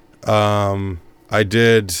 I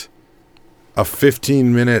did a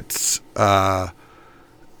 15 minutes.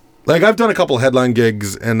 Like, I've done a couple headline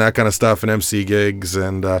gigs and that kind of stuff, and MC gigs,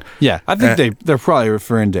 and I think they're probably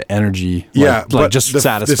referring to energy. Like just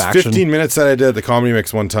satisfaction. This 15 minutes that I did at the Comedy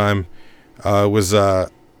Mix one time was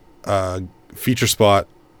a feature spot,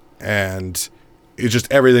 and it just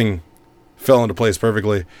everything fell into place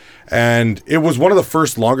perfectly, and it was one of the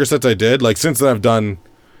first longer sets I did. Like, since then I've done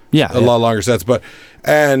a lot longer sets, but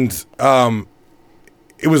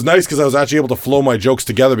it was nice because I was actually able to flow my jokes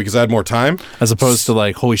together because I had more time. As opposed to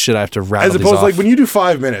like, holy shit, I have to rattle As opposed these to like off. when you do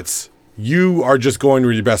 5 minutes, you are just going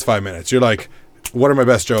with your best 5 minutes. You're like, what are my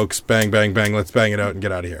best jokes? Bang, bang, bang. Let's bang it out and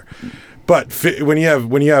get out of here. But when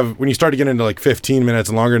you start to get into like 15 minutes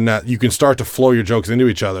and longer than that, you can start to flow your jokes into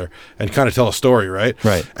each other and kind of tell a story, right?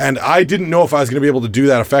 Right. And I didn't know if I was going to be able to do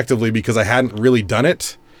that effectively because I hadn't really done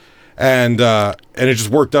it. And it just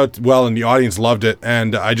worked out well, and the audience loved it,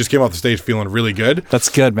 and I just came off the stage feeling really good. That's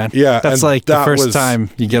good, man. Yeah, that's and like the first time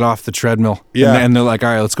you get off the treadmill. Yeah, and they're like, all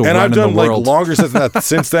right, let's go. And run I've done in the world. like longer sets than that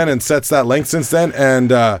since then, and sets that length since then, and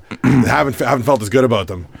haven't felt as good about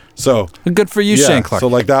them. So good for you, Shane Clark. So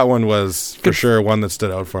like that one was for sure one that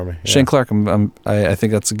stood out for me. Yeah. Shane Clark, I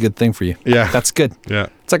think that's a good thing for you. Yeah, that's good. Yeah,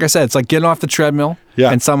 it's like I said, it's like getting off the treadmill.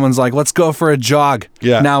 Yeah, and someone's like, let's go for a jog.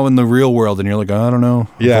 Yeah, now in the real world, and you're like, I don't know.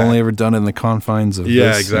 I've only ever done it in the confines of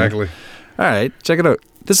this. All Exactly. right, check it out.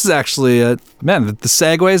 This is actually man, the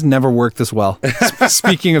segues never work this well.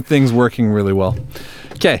 Speaking of things working really well.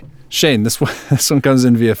 Okay, Shane, this one comes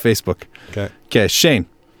in via Facebook. Okay, Shane,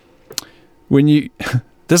 when you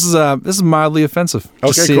this is mildly offensive.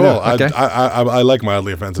 Okay, cool. Okay? I like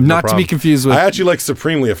mildly offensive. Not to be confused with. I actually like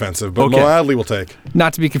supremely offensive, but mildly will take.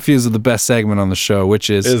 Not to be confused with the best segment on the show, which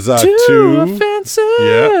is too offensive.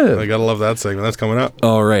 Yeah, I gotta love that segment. That's coming up.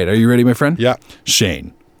 All right, are you ready, my friend? Yeah.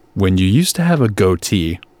 Shane, when you used to have a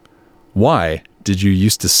goatee, why did you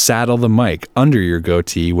used to saddle the mic under your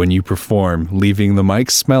goatee when you perform, leaving the mic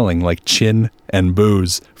smelling like chin and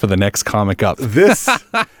booze for the next comic up? This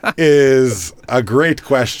is a great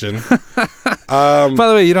question. By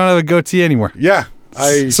the way, you don't have a goatee anymore. Yeah.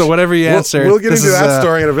 So whatever you answer. We'll get into that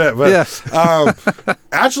story in a bit. But yeah.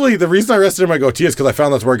 Actually, the reason I rested in my goatee is because I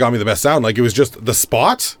found that's where it got me the best sound. Like, it was just the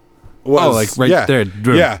spot was... like right there.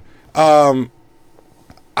 Yeah.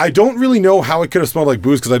 I don't really know how it could have smelled like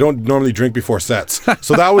booze because I don't normally drink before sets.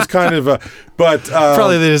 So that was kind of but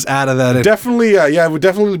probably they just added that in. Definitely, it would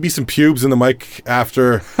definitely be some pubes in the mic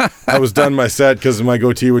after I was done my set because my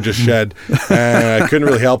goatee would just shed, and I couldn't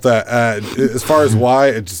really help that. As far as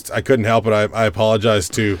why, I couldn't help it. I apologize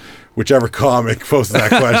to whichever comic posted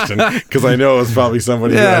that question because I know it was probably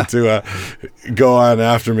somebody who had to go on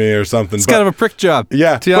after me or something. It's kind of a prick job.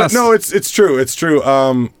 Yeah, but no, it's true. It's true.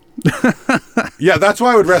 Yeah, that's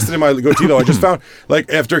why I would rest it in my goatee though. I just found,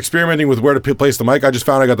 like, after experimenting with where to place the mic, I just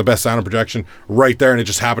found I got the best sound and projection right there, and it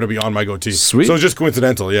just happened to be on my goatee. Sweet. So it's just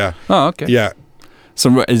coincidental, yeah. Oh, okay. Yeah.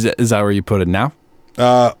 So is that where you put it now?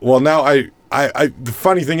 Well, now I the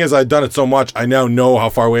funny thing is I've done it so much, I now know how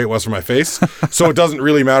far away it was from my face. So it doesn't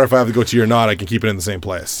really matter if I have the goatee or not. I can keep it in the same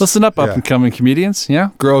place. Listen up and coming comedians. Yeah.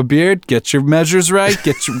 Grow a beard, get your measures right,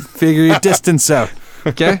 figure your distance out.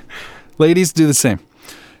 Okay? Ladies, do the same.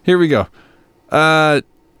 Here we go.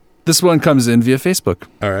 This one comes in via Facebook.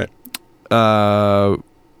 All right.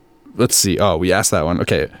 Let's see. Oh, we asked that one.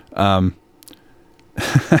 Okay.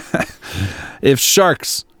 If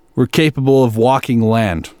sharks were capable of walking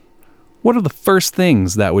land, what are the first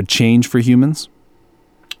things that would change for humans?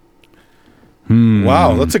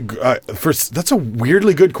 Wow, that's a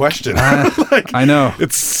weirdly good question. Like, I know.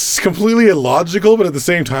 It's completely illogical, but at the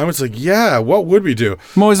same time, it's like, yeah, what would we do?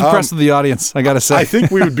 I'm always impressed with the audience, I gotta say. I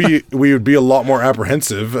think we would be a lot more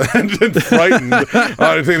apprehensive and frightened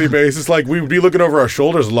on a daily basis. Like, we would be looking over our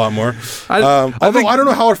shoulders a lot more. Although I don't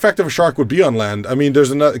know how effective a shark would be on land. I mean,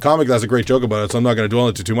 there's a comic that has a great joke about it, so I'm not going to dwell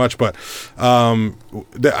into too much. But I'm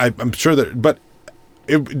sure that, but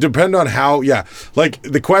it would depend on how. Yeah, like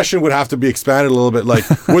the question would have to be expanded a little bit. Like,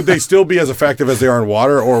 would they still be as effective as they are in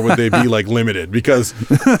water, or would they be like limited? Because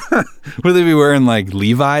would they be wearing like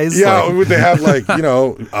Levi's? Yeah, like, would they have like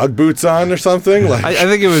UGG boots on or something? Like, I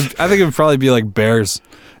think it would probably be like bears.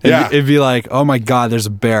 It'd be like, oh my god, there's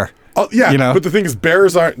a bear. Oh yeah, you know? But the thing is,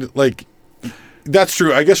 bears aren't like. That's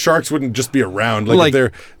true. I guess sharks wouldn't just be around. Like if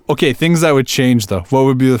they're okay, things that would change though. What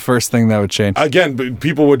would be the first thing that would change? Again, but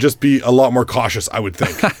people would just be a lot more cautious. I would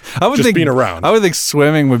think. I would think being around. I would think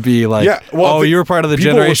swimming would be like. Yeah, well, you were part of the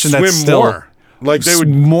generation would that's swim still more. Like they would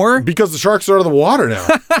more because the sharks are out of the water now.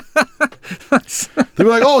 They'd be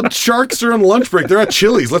like, "Oh, sharks are on lunch break. They're at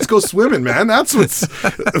Chili's. Let's go swimming, man." That's what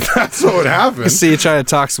would happen. You see you try to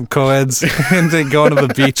talk some co-eds into going to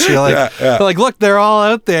the beach. You're like, You're like, look, they're all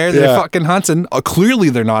out there. They're fucking hunting. Clearly,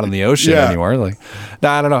 they're not in the ocean anymore. Like,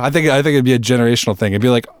 I don't know. I think it'd be a generational thing. It'd be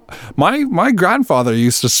like, my grandfather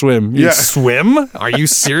used to swim. You swim? Are you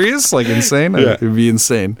serious? Like insane? It'd be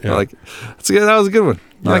insane. Like, that was a good one.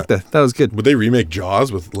 I like that. That was good. Would they remake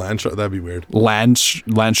Jaws with land shark? That'd be weird. Land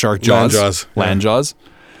shark Jaws. Land Jaws.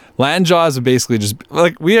 Land Jaws are basically just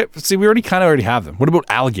like we already have them. What about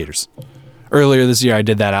alligators? Earlier this year, I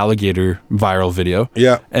did that alligator viral video.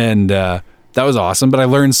 Yeah, and that was awesome. But I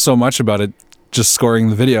learned so much about it just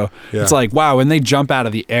scoring the video. Yeah. It's like, wow, when they jump out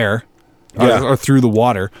of the air or through the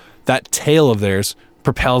water, that tail of theirs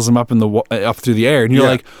propels them up up through the air, and you're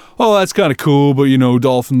like, oh, that's kind of cool, but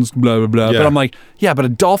dolphins, blah blah blah. But I'm like, yeah, but a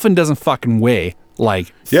dolphin doesn't fucking weigh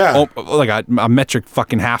like like a metric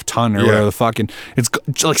fucking half ton or whatever the fucking. It's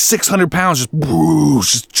like 600 pounds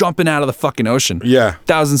just jumping out of the fucking ocean. Yeah,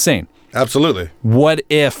 that was insane. Absolutely. What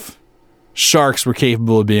if sharks were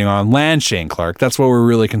capable of being on land, Shane Clark? That's what we're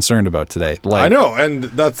really concerned about today. Like, I know, and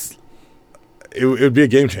that's. It would be a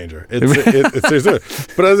game changer. But as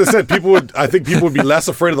I said, I think people would be less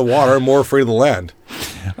afraid of the water and more afraid of the land.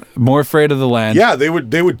 More afraid of the land. Yeah, they would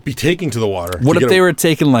be taking to the water. What if they were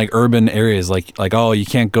taking like urban areas, like oh, you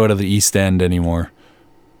can't go to the East End anymore?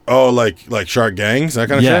 Oh, like shark gangs, that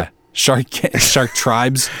kind of shit. Shark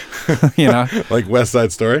tribes, like West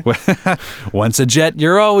Side Story. Once a jet,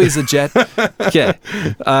 you're always a jet. Okay,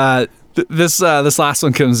 this last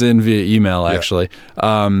one comes in via email actually.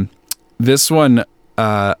 This one,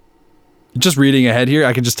 just reading ahead here,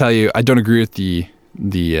 I can just tell you I don't agree with the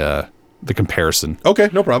comparison. Okay,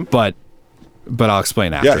 no problem. But I'll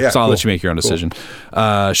explain after. So I'll let you make your own decision.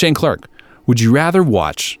 Shane Clark, would you rather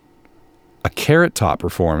watch a Carrot Top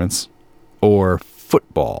performance or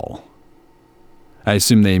football? I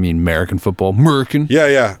assume they mean American football. American?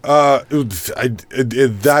 Yeah. That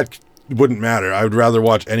wouldn't matter. I would rather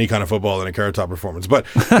watch any kind of football than a Carrot Top performance. But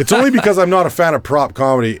it's only because I'm not a fan of prop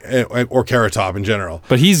comedy or Carrot Top in general.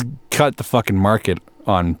 But he's cut the fucking market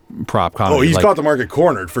on prop comedy. Oh, he's got the market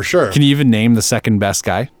cornered for sure. Can you even name the second best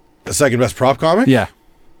guy? The second best prop comic? Yeah.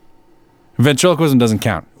 Ventriloquism doesn't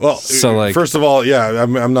count. Well, so first of all,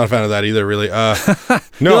 I'm not a fan of that either, really. No,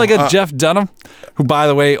 you're like a Jeff Dunham, who, by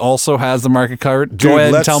the way, also has the market covered. Go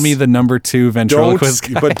ahead and tell me the number 2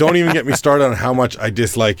 ventriloquist guy. But don't even get me started on how much I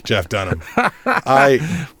dislike Jeff Dunham. Well,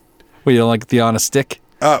 you don't like the on a stick?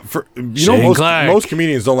 Most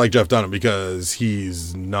comedians don't like Jeff Dunham because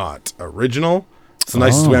he's not original. It's the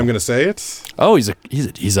nicest way I'm going to say it. Oh, he's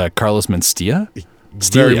a Carlos Mencia?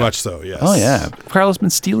 Very much so, yes. Oh yeah, Carlos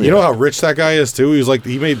Mencia. You know how rich that guy is too. He was like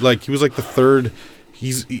the third.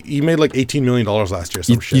 He made like $18 million last year.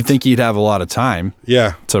 You think he'd have a lot of time?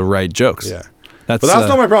 Yeah. To write jokes. Yeah. But that's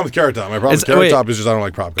not my problem with Carrot Top. My problem with Carrot Top is just I don't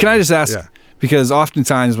like prop. Can I just ask? Yeah. Because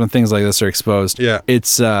oftentimes when things like this are exposed,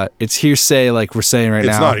 it's hearsay, like we're saying right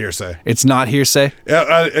now. It's not hearsay. It's not hearsay.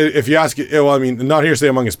 If you ask, not hearsay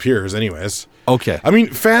among his peers, anyways. Okay. I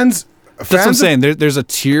mean, fans. That's what I'm saying. There's a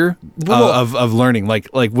tier of learning, like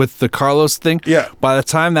with the Carlos thing. Yeah. By the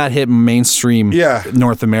time that hit mainstream,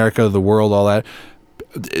 North America, the world, all that,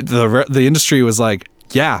 the industry was like,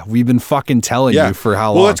 yeah, we've been fucking telling you for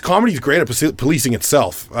how long. Well, comedy's great at policing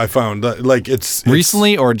itself. I found it's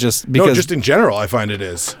recently or just because just in general. I find it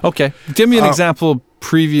is okay. Give me an example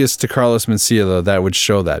previous to Carlos Mencia though that would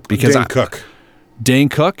show that because Dane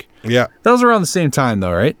Cook. Yeah, that was around the same time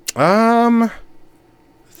though, right?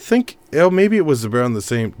 Think maybe it was around the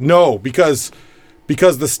same. No, because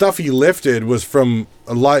because the stuff he lifted was from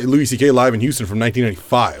Louis C.K. Live in Houston from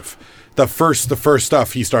 1995. The first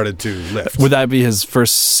stuff he started to lift. Would that be his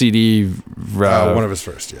first CD? One of his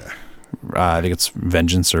first, yeah. I think it's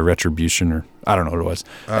Vengeance or Retribution, or I don't know what it was.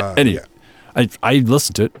 Anyway, yeah. I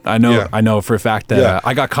listened to it. I know for a fact that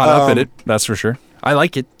I got caught up in it. That's for sure. I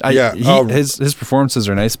like it. His performances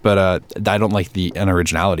are nice, but I don't like the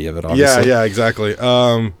unoriginality of it. Obviously. Yeah, exactly.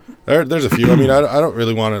 There's a few. I mean, I don't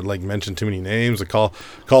really want to like mention too many names. I call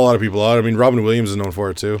a lot of people out. I mean, Robin Williams is known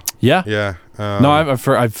for it too. Yeah. Yeah. No, I've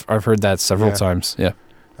heard that several times. Yeah.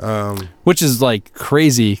 Which is like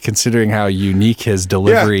crazy considering how unique his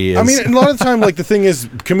delivery is. I mean, a lot of the time, like the thing is,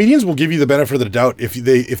 comedians will give you the benefit of the doubt if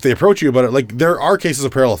they approach you about it. Like there are cases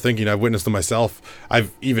of parallel thinking. I've witnessed them myself.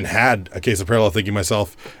 I've even had a case of parallel thinking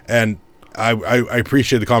myself, and I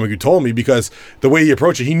appreciate the comic who told me, because the way he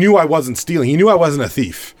approached it, he knew I wasn't stealing. He knew I wasn't a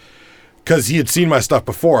thief because he had seen my stuff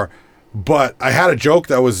before. But I had a joke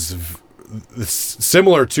that was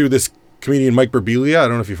similar to this comedian Mike Birbiglia. I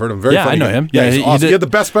don't know if you've heard him. Very funny. I know him. Yeah, he's awesome. He had the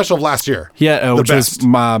best special of last year. Yeah, which was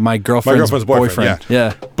my girlfriend's boyfriend.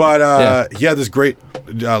 Yeah. But he had this great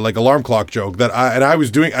like alarm clock joke that I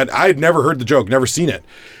was doing. And I had never heard the joke, never seen it.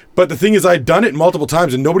 But the thing is, I'd done it multiple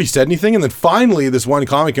times and nobody said anything. And then finally, this one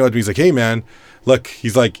comic came up to me. He's like, "Hey, man, look."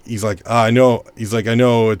 He's like, I know. He's like, "I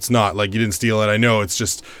know it's not like you didn't steal it. I know it's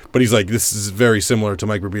just." But he's like, "This is very similar to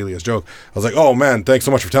Mike Birbiglia's joke." I was like, "Oh man, thanks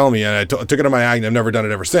so much for telling me." And I took it on my act, and I've never done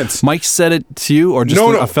it ever since. Mike said it to you, or just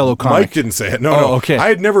a fellow comic? Mike didn't say it. No. Okay. I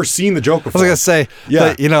had never seen the joke before. I was gonna say,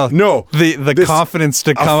 the confidence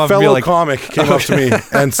to come up and be like, a fellow comic came up to me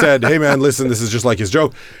and said, "Hey man, listen, this is just like his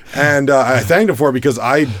joke," and I thanked him for it because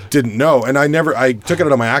I didn't know, and I took it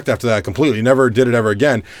out of my act after that completely. Never did it ever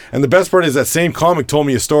again. And the best part is that same comic told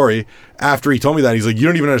me a story after he told me that. He's like, "You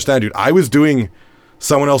don't even understand, dude. I was doing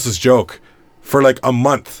someone else's joke for like a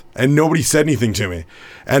month and nobody said anything to me.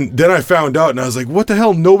 And then I found out and I was like, what the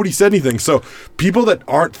hell? Nobody said anything." So people that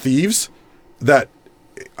aren't thieves, that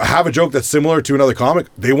have a joke that's similar to another comic,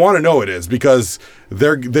 they want to know it is, because they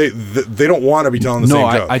don't want to be telling the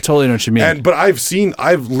same joke. I totally know what you mean. But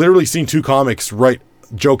I've literally seen two comics write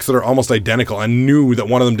jokes that are almost identical and knew that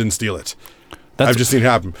one of them didn't steal it. I've just seen it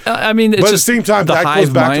happen. I mean, it's but just at the same time, that goes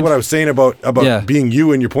back to what I was saying about being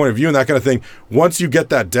you and your point of view and that kind of thing. Once you get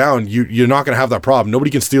that down, you're not going to have that problem. Nobody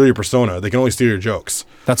can steal your persona. They can only steal your jokes.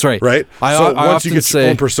 That's right. Right? So once you get your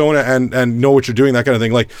own persona and know what you're doing, that kind of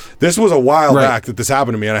thing. Like, this was a while back that this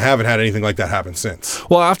happened to me, and I haven't had anything like that happen since.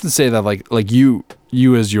 Well, I often say that like you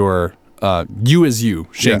as your you as you,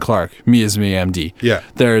 Shane Clark, me as me, MD. Yeah.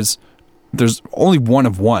 There's only one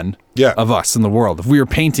of one of us in the world. If we were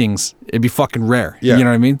paintings, it'd be fucking rare. Yeah. You know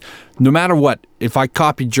what I mean? No matter what, if I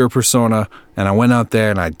copied your persona and I went out there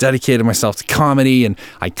and I dedicated myself to comedy and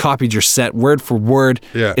I copied your set word for word,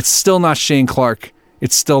 it's still not Shane Clark.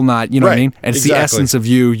 It's still not, you know what I mean? And it's the essence of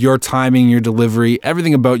you, your timing, your delivery,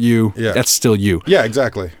 everything about you, that's still you. Yeah,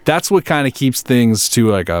 exactly. That's what kind of keeps things to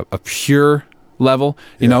like a pure level,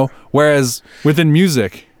 you know? Whereas within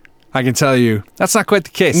music, I can tell you, that's not quite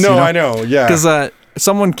the case. No, you know? I know, yeah. Because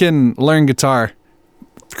someone can learn guitar,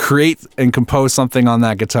 create and compose something on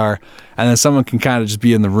that guitar, and then someone can kind of just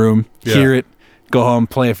be in the room, hear it, go home,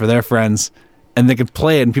 play it for their friends, and they can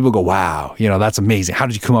play it, and people go, "Wow, you know, that's amazing. How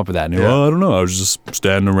did you come up with that?" And you're, "Well, I don't know. I was just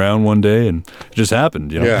standing around one day, and it just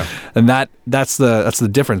happened." You know? Yeah. And that's the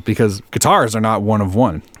difference, because guitars are not one of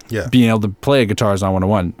one. Yeah. Being able to play a guitar is not one on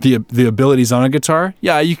one. The abilities on a guitar,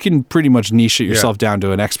 you can pretty much niche it yourself down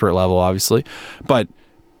to an expert level, obviously. But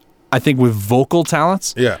I think with vocal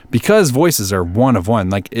talents, because voices are one of one,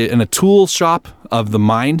 like in a tool shop of the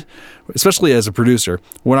mind, especially as a producer,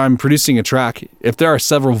 when I'm producing a track, if there are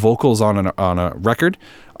several vocals on a record,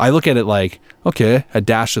 I look at it like, okay, a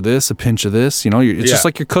dash of this, a pinch of this, you know, it's just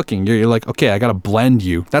like you're cooking. You're like, okay, I got to blend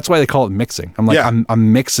you. That's why they call it mixing. I'm like,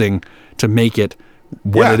 I'm mixing to make it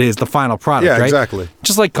what it is, the final product, right? Exactly.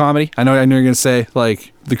 Just like comedy. I know you're going to say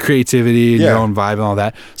like the creativity and your own vibe and all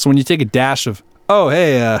that. So when you take a dash of,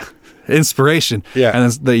 inspiration,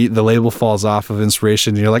 and then the label falls off of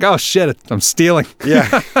inspiration, and you're like, oh shit, I'm stealing.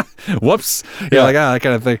 Yeah. Whoops. You're like, that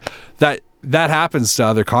kind of thing. That happens to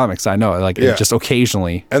other comics. I know, like it just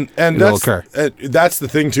occasionally and it'll occur. That's the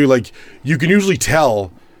thing too. Like, you can usually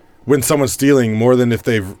tell when someone's stealing more than if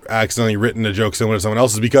they've accidentally written a joke similar to someone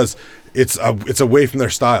else's, because it's away from their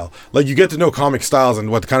style. Like, you get to know comic styles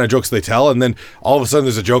and what kind of jokes they tell, and then all of a sudden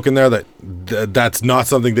there's a joke in there that's not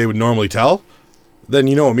something they would normally tell, then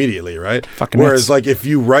you know immediately, right? Whereas like if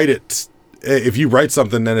you write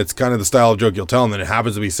something and it's kind of the style of joke you'll tell, and then it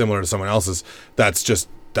happens to be similar to someone else's, that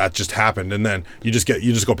just happened, and then you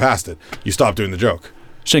just go past it. You stop doing the joke.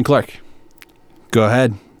 Shane Clark, go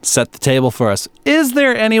ahead. set the table for us. Is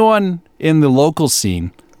there anyone in the local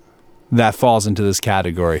scene that falls into this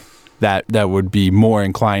category that would be more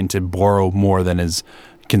inclined to borrow more than is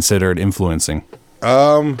considered influencing?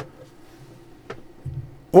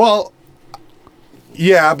 Well,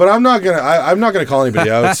 yeah, but I'm not gonna call anybody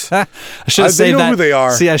out. I should have saved they know that. who they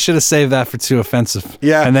are. See, I should have saved that for too offensive.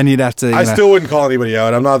 Yeah, and then you'd have to. I still wouldn't call anybody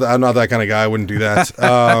out. I'm not that kind of guy. I wouldn't do that.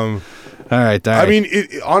 All right. I mean,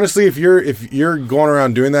 honestly, if you're going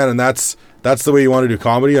around doing that and that's the way you want to do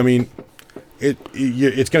comedy, I mean,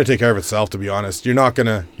 it's going to take care of itself. To be honest, you're not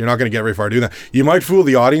gonna get very far doing that. You might fool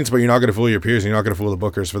the audience, but you're not going to fool your peers, and you're not going to fool the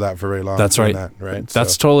bookers for very long. That's right. Right.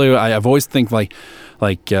 That's totally. I've always think like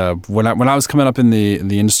when I was coming up in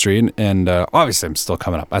the industry, and obviously I'm still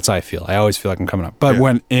coming up. That's how I feel. I always feel like I'm coming up. But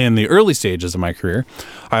when in the early stages of my career,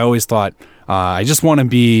 I always thought I just want to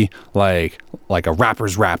be like a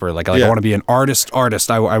rapper's rapper. Like I want to be an artist.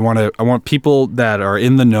 I want people that are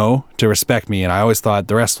in the know to respect me, and I always thought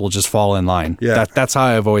the rest will just fall in line. Yeah. That's how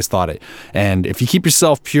I've always thought it. And if you keep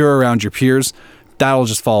yourself pure around your peers, that'll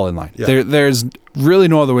just fall in line. Yeah. There's really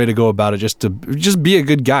no other way to go about it. Just be a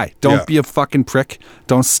good guy. Don't be a fucking prick.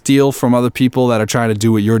 Don't steal from other people that are trying to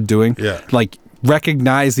do what you're doing. Yeah. Like,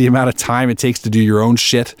 recognize the amount of time it takes to do your own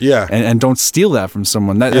shit. Yeah. And don't steal that from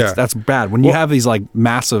someone. That's bad. When you have these like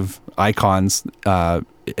massive icons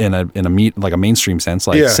in a mainstream sense,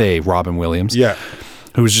 like say Robin Williams. Yeah.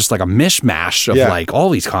 Who was just like a mishmash of like all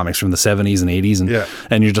these comics from the 70s and 80s,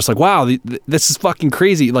 and you're just like, wow, this is fucking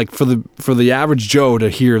crazy. Like for the average Joe to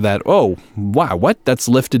hear that, oh wow, what, that's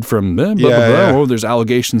lifted from blah, blah, blah. Oh, there's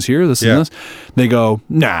allegations here, this and this. They go,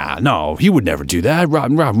 nah, no, he would never do that.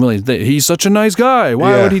 Robin Williams, he's such a nice guy.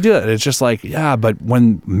 Why would he do it? It's just like, yeah, but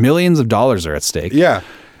when millions of dollars are at stake,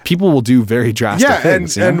 people will do very drastic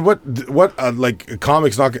things. And what a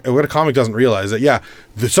comic doesn't realize that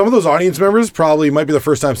some of those audience members probably might be the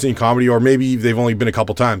first time seeing comedy, or maybe they've only been a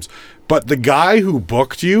couple times. But the guy who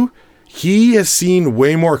booked you, he has seen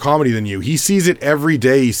way more comedy than you. He sees it every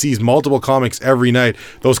day. He sees multiple comics every night.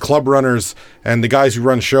 Those club runners and the guys who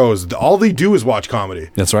run shows, all they do is watch comedy.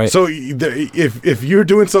 That's right. So if you're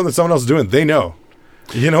doing something that someone else is doing, they know.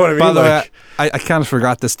 You know what I mean? By the way, I kind of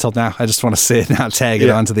forgot this till now. I just want to say it now, tag it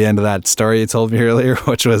on to the end of that story you told me earlier,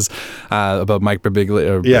 which was about Mike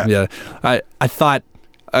Birbiglia. I thought,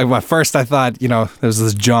 at first I thought, there was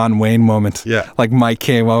this John Wayne moment. Yeah. Like Mike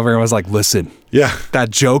came over and was like, listen, that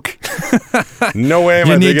joke. No way am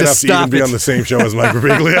I big enough to even be on the same show as Mike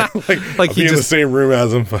Birbiglia. I'll be in the same room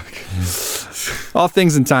as him. Fuck. All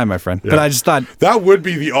things in time, my friend. But I just thought. That would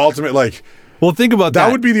be the ultimate, well, think about that.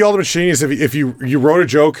 That would be the ultimate genius if you wrote a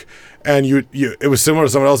joke and it was similar to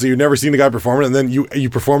someone else that you'd never seen the guy perform it, and then you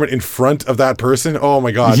perform it in front of that person. Oh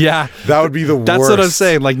my god, that would be the worst. That's what I'm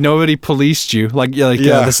saying. Like nobody policed you.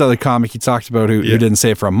 This other comic you talked about who didn't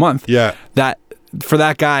say it for a month. Yeah, that for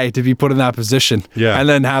that guy to be put in that position. Yeah, and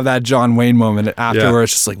then have that John Wayne moment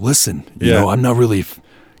afterwards. Just like, listen, you know, I'm not really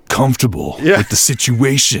comfortable with the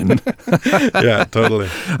situation. Yeah, totally.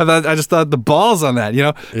 I just thought the balls on that,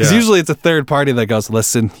 because usually it's a third party that goes,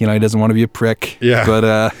 listen, he doesn't want to be a prick. Yeah.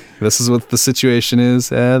 But this is what the situation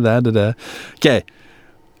is. Okay.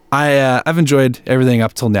 I've enjoyed everything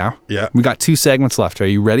up till now. Yeah. We got 2 segments left. Are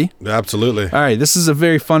you ready? Absolutely. All right. This is a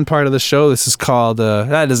very fun part of the show. This is called,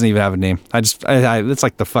 that doesn't even have a name. It's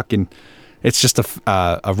like it's just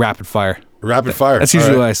a rapid fire. Rapid fire. That's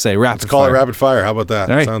usually what I say. Let's call it rapid fire. How about that?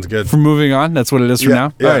 All right. Sounds good. For moving on, that's what it is from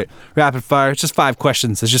now. Yeah. All right. Rapid fire. It's just 5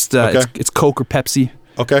 questions. It's just it's Coke or Pepsi.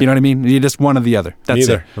 Okay. You know what I mean? You just one or the other. That's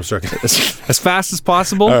Neither. it. I'm sorry. As fast as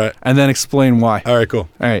possible. All right. And then explain why. All right. Cool.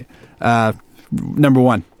 All right. Number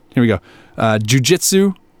 1. Here we go.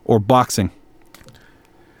 Jiu-jitsu or boxing?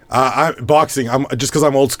 Boxing. I'm just because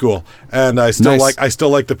I'm old school, and I still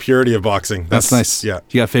like the purity of boxing. That's nice. Yeah.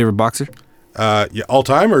 You got a favorite boxer? All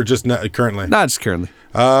time or just currently? Nah, just currently.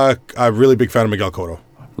 I'm a really big fan of Miguel Cotto.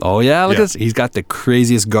 Oh yeah, look at this. He's got the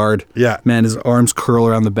craziest guard. Yeah, man, his arms curl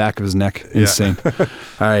around the back of his neck. Insane. All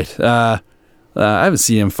right. I haven't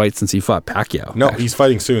seen him fight since he fought Pacquiao. No, he's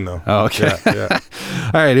fighting soon though. Oh, okay. Yeah.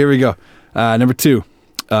 All right, here we go. Number 2,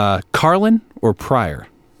 Carlin or Pryor?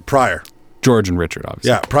 Pryor. George and Richard, obviously.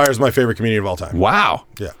 Yeah, Pryor's my favorite comedian of all time. Wow.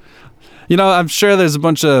 Yeah. I'm sure there's a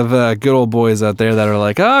bunch of good old boys out there that are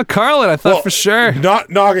like, oh, Carlin, I thought for sure. Not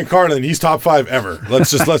knocking Carlin, he's top 5 ever.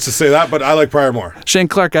 Let's just say that, but I like Pryor more. Shane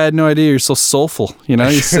Clark, I had no idea you're so soulful. You're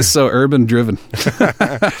just so urban driven.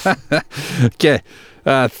 Okay.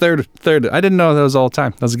 Third. I didn't know that was all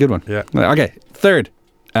time. That was a good one. Yeah. Okay. Third.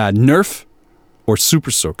 Nerf or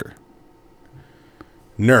Super Soaker?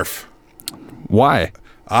 Nerf. Why?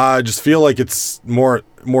 I just feel like it's more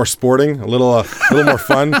sporting, a little more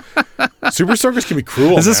fun. Super Soakers can be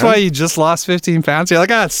cruel. Is this man. why you just lost 15 pounds? You're like,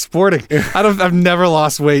 it's sporting. I've never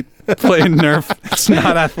lost weight playing Nerf. It's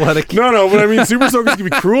not athletic. No, but I mean, Super Soakers can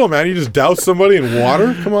be cruel, man. You just douse somebody in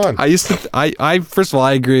water. Come on. I first of all,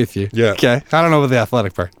 I agree with you. Yeah. Okay. I don't know about the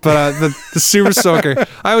athletic part, but the Super Soaker,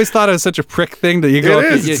 I always thought it was such a prick thing that you go,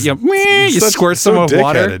 It is. you squirt someone with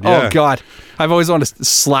water. dickheaded, yeah. Oh God. I've always wanted to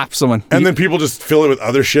slap someone. And then people just fill it with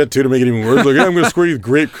other shit too to make it even worse. Like, I'm going to squirt you with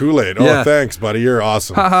grape Kool-Aid. Oh, Yeah. thanks, buddy. You're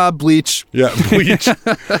awesome. Haha, bleach. Yeah, bleach.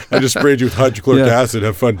 I just sprayed you with hydrochloric Yeah. acid.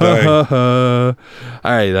 Have fun dying. All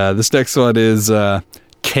right. This next one is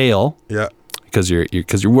kale, Yeah. because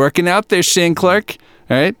you're working out there, Shane Clark.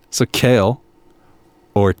 All right. So kale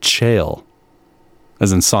or chael,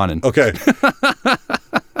 as in sonnen. Okay.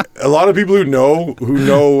 A lot of people who know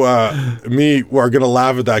me are going to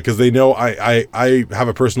laugh at that because they know I have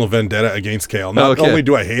a personal vendetta against kale. Not Okay. only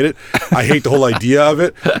do I hate it, I hate the whole idea of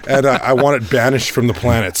it, and I want it banished from the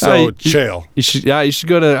planet. So, chael. You should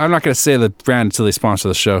go to. I'm not going to say the brand until they sponsor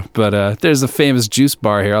the show, but there's a famous juice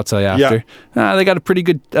bar here. I'll tell you after. They got a pretty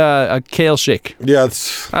good kale shake. Yeah,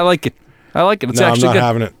 it's... I like it. It's No, I'm actually not good.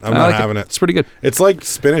 having it. I'm I not like having it. It's pretty good. It's like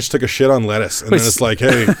spinach took a shit on lettuce, and Wait, then it's like,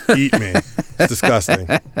 hey, eat me. It's disgusting.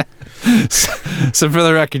 So for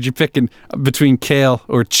the record, you're picking between kale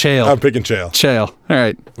or chael. I'm picking chael. Chael. All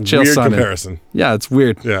right. Chael Weird sonnen. comparison. Yeah, it's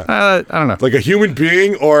weird. Yeah. I don't know. Like a human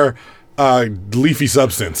being or leafy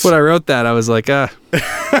substance. When I wrote that, I was like, At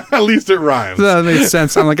least it rhymes. that makes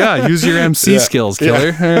sense. I'm like, use your MC Yeah. skills,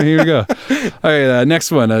 killer. All right, here we go. All right,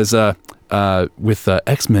 next one is with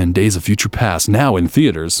X-Men Days of Future Past now in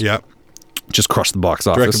theaters. Yeah. Just crushed the box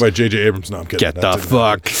office. Directed by J.J. Abrams. No, I'm kidding. Get the That's it.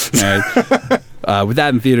 fuck. All right. With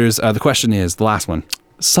that in theaters, the question is, the last one,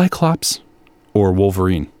 Cyclops or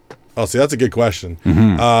Wolverine? Oh, see, that's a good question.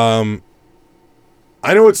 Mm-hmm.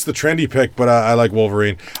 I know it's the trendy pick, but I like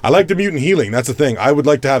Wolverine. I like the mutant healing. That's the thing. I would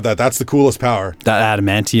like to have that. That's the coolest power. That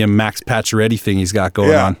adamantium Max Pacioretty thing he's got going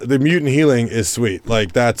Yeah, on. the mutant healing is sweet.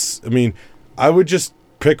 Like, I would just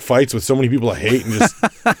pick fights with so many people I hate and just,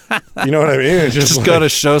 you know what I mean? It's Just like, go to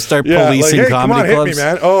shows, start yeah, policing like, hey, come comedy on, clubs. hit me,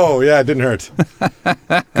 man. Oh, yeah, it didn't hurt.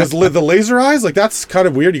 Because the laser eyes, like, that's kind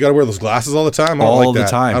of weird. You got to wear those glasses all the time. I don't All like the that.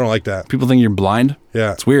 time. I don't like that. People think you're blind.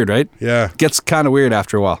 Yeah. It's weird, right? Yeah. Gets kind of weird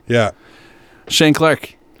after a while. Yeah. Shane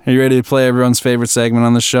Clark, are you ready to play everyone's favorite segment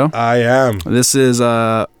on the show? I am. This is,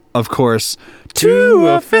 of course, Too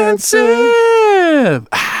Offensive.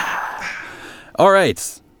 All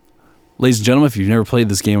right. Ladies and gentlemen, if you've never played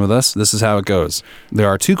this game with us, this is how it goes. There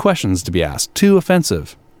are two questions to be asked. Too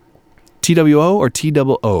offensive. TWO or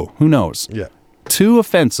TOO? Who knows? Yeah. Too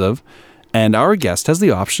offensive. And our guest has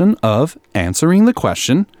the option of answering the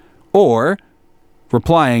question or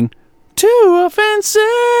replying, too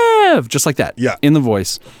offensive. Just like that. Yeah. In the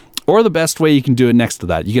voice. Or the best way you can do it next to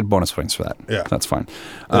that. You get bonus points for that. Yeah. That's fine.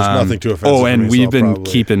 There's nothing too offensive. Oh, for and me, so we've I'll been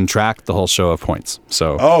probably- keeping track the whole show of points.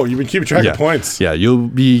 So Oh, you've been keeping track of points. yeah, you'll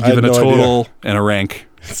be I had given a no total and a rank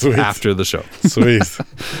Sweet. after the show. Sweet.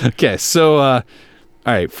 Okay, so all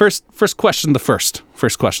right, first question the first.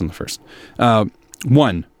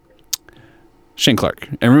 One, Shane Clark,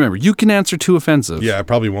 and remember, you can answer too offensive. Yeah, I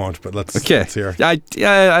probably won't, but let's hear. I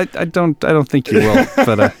don't think you will,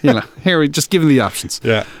 but here we just give him the options.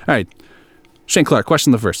 Yeah. All right, Shane Clark,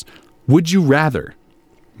 question the first. Would you rather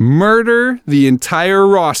murder the entire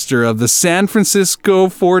roster of the San Francisco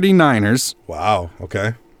 49ers Wow.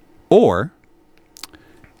 Okay. or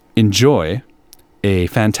enjoy a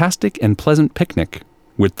fantastic and pleasant picnic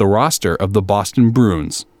with the roster of the Boston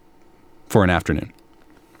Bruins for an afternoon?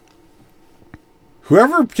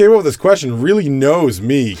 Whoever came up with this question really knows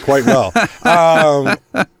me quite well.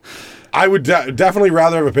 I would definitely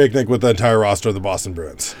rather have a picnic with the entire roster of the Boston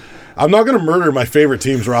Bruins. I'm not going to murder my favorite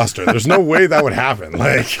team's roster. There's no way that would happen.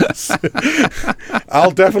 Like,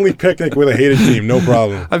 I'll definitely picnic with a hated team, no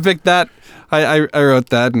problem. I picked that. I wrote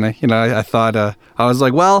that, and I thought I was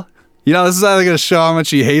like, well, this is either going to show how much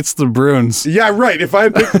he hates the Bruins, Yeah, right. If I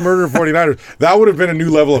had picked the murder of 49ers, that would have been a new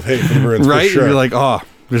level of hate for the Bruins, right? for sure. You're like, oh,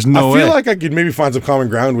 there's no I way. feel like I could maybe find some common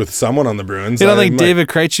ground with someone on the Bruins. you don't I think might- David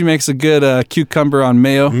Krejci makes a good cucumber on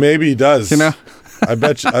mayo? Maybe he does. You know? I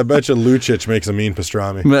bet you Lucic makes a mean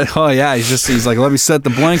pastrami. But, oh yeah, he's like, let me set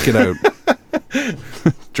the blanket out,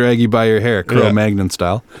 drag you by your hair, Cro-Magnon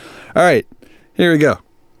style. All right, here we go.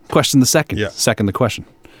 Question the second. Yeah. Second the question.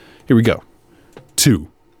 Here we go. 2,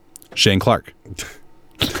 Shane Clark.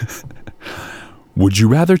 Would you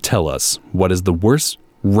rather tell us what is the worst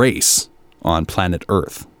race on planet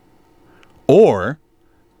Earth, or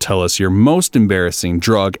tell us your most embarrassing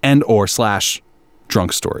drug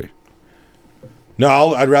and/or/drunk story?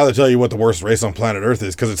 No, I'd rather tell you what the worst race on planet Earth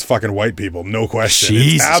is, because it's fucking white people, no question.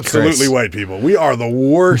 Jesus it's absolutely Christ. white people. We are the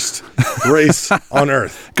worst race on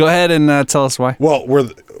Earth. Go ahead and tell us why. Well,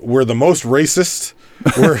 we're the most racist.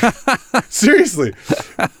 We're seriously.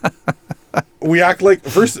 We act like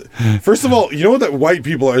first of all, you know that white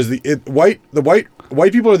people are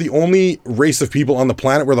white people are the only race of people on the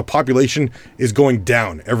planet where the population is going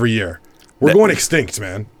down every year. We're going extinct,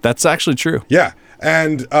 man. That's actually true. Yeah,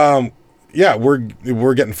 and yeah,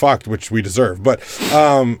 we're getting fucked, which we deserve. But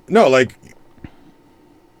no, like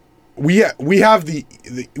we have we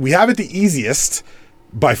have it the easiest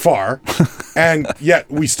by far, and yet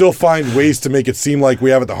we still find ways to make it seem like we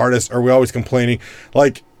have it the hardest. Or we always complaining,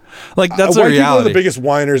 like that's a white people are reality. the biggest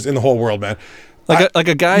whiners in the whole world, man. Like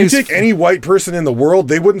a guy You who's take any white person in the world,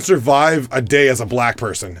 they wouldn't survive a day as a black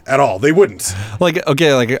person at all. They wouldn't. like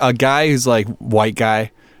a guy who's like white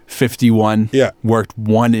guy, 51, Yeah. worked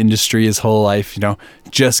one industry his whole life,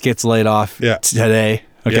 just gets laid off Yeah. today,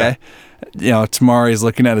 okay? Tomorrow he's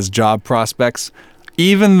looking at his job prospects.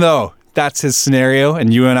 Even though that's his scenario,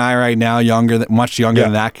 and you and I right now, much younger Yeah.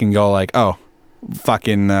 than that, can go like, oh,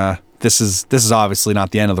 fucking, this is obviously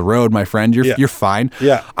not the end of the road, my friend. You're fine.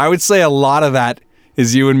 Yeah. I would say a lot of that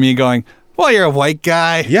is you and me going, well, you're a white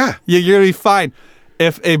guy. Yeah. You're gonna be fine.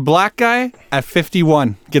 If a black guy at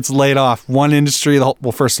 51 gets laid off, one industry, well,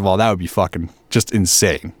 first of all, that would be fucking just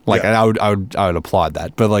insane. Like, Yeah. I would applaud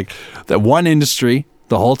that. But like, that one industry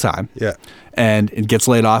the whole time, Yeah. and it gets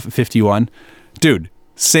laid off at 51, dude.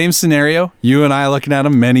 Same scenario. You and I looking at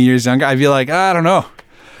him many years younger. I'd be like, I don't know.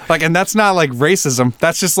 Like, and that's not like racism.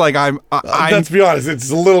 That's just like Let's be honest, it's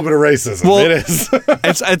a little bit of racism. Well, it is.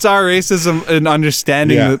 it's our racism in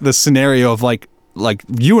understanding Yeah. the scenario of like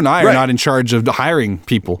you and I are Right. not in charge of hiring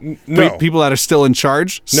people. No. People that are still in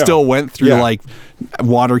charge No. still went through Yeah. like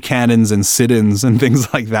water cannons and sit-ins and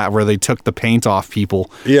things like that, where they took the paint off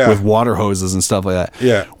people Yeah. with water hoses and stuff like that.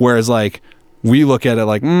 Yeah. Whereas like we look at it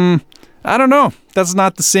like, I don't know. That's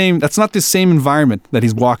not the same environment that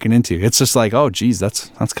he's walking into. It's just like, oh geez, that's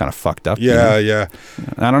kind of fucked up. Yeah, yeah.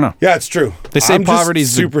 I don't know. Yeah, it's true. They say I'm poverty's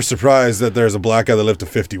just the- super surprised that there's a black guy that lived to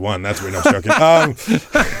 51. That's weird. No, I'm joking.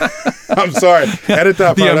 I'm sorry. Edit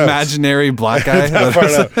that The part out. imaginary black guy. That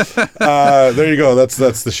part out. There you go. That's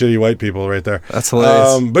the shitty white people right there. That's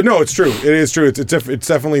hilarious. But no, it's true. It is true. It's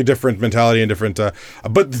definitely a different mentality and different.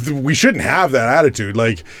 But we shouldn't have that attitude.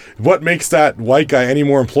 Like, what makes that white guy any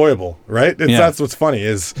more employable, right? That's what's funny,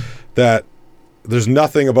 is that there's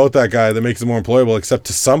nothing about that guy that makes him more employable, except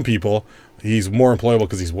to some people he's more employable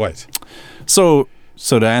because he's white. So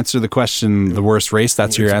to answer the question, the worst race,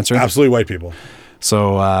 that's your answer? Absolutely white people.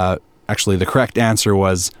 So actually, the correct answer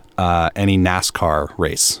was any NASCAR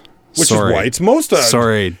race. Which is whites. Most of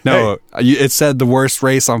Sorry. No, it said the worst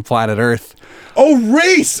race on planet Earth. Oh,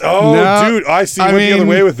 race! Oh, No, dude, I see. Went the other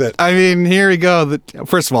way with it. I mean, here we go.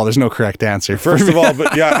 First of all, there's no correct answer. First of all,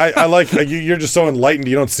 but yeah, I like you're just so enlightened.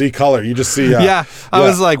 You don't see color. You just see. Yeah, I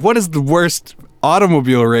was like, what is the worst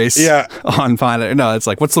automobile race on planet? No, it's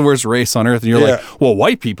like, what's the worst race on Earth? And you're like, well,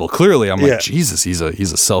 white people, clearly. I'm like, Jesus, he's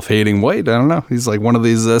a self-hating white. I don't know. He's like one of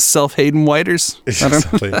these self-hating whiters. I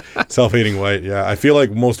don't know. Self-hating white. Yeah, I feel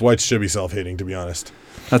like most whites should be self-hating, to be honest.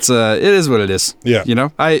 That's it is what it is. Yeah.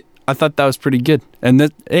 I thought that was pretty good. And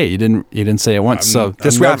that, hey, you didn't say it once. So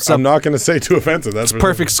this wraps up. I'm not going to say too offensive. That's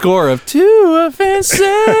Perfect score of too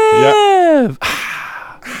offensive.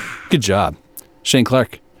 Good job. Shane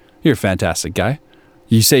Clark, you're a fantastic guy.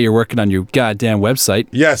 You say you're working on your goddamn website.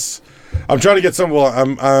 Yes. I'm trying to get some. Well,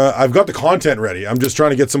 I've got the content ready. I'm just trying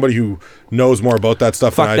to get somebody who knows more about that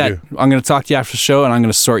stuff Fuck than that. I do. I'm going to talk to you after the show, and I'm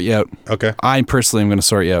going to sort you out. Okay. I personally am going to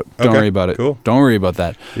sort you out. Don't Okay, worry about it. cool. Don't worry about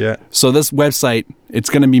that. Yeah. So this website, it's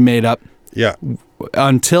going to be made up. Yeah.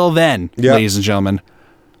 Until then, Yeah. ladies and gentlemen,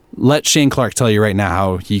 let Shane Clark tell you right now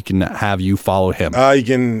how he can have you follow him. You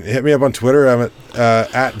can hit me up on Twitter. I'm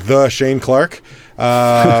at the Shane Clark.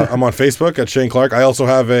 I'm on Facebook at Shane Clark. I also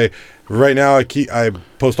have right now I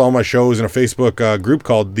post all my shows in a Facebook group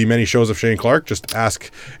called The Many Shows of Shane Clark. Just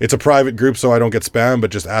ask. It's a private group, so I don't get spam,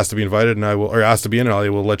 but just ask to be invited, and ask to be in, and I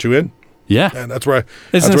will let you in. Yeah. And that's where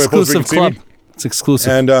It's an that's where I post where you exclusive can see club. me. It's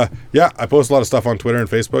exclusive. And I post a lot of stuff on Twitter and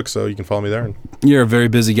Facebook, so you can follow me there. And You're a very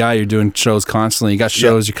busy guy. You're doing shows constantly. You got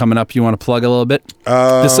shows you're coming up you want to plug a little bit?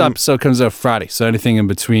 This episode comes out Friday, so anything in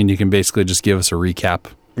between, you can basically just give us a recap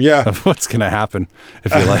of what's going to happen,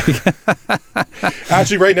 if you like.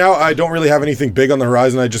 Actually, right now, I don't really have anything big on the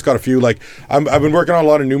horizon. I just got a few, I've been working on a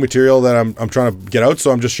lot of new material that I'm trying to get out, so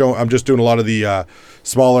I'm just doing a lot of the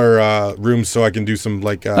smaller rooms so I can do some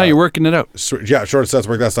like. No, you're working it out. Short sets,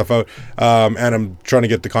 work that stuff out, and I'm trying to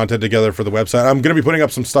get the content together for the website. I'm going to be putting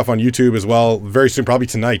up some stuff on YouTube as well very soon, probably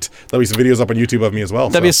tonight. There'll be some videos up on YouTube of me as well.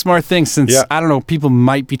 That'd be a smart thing since, I don't know, people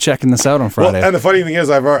might be checking this out on Friday. Well, and the funny thing is,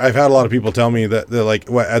 I've had a lot of people tell me that they're like,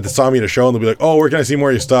 they saw me at a show and they'll be like, oh, where can I see more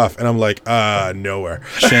of your stuff? And I'm like, nowhere.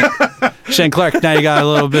 Shane Clark, now you got a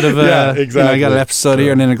little bit of a, exactly. You got an episode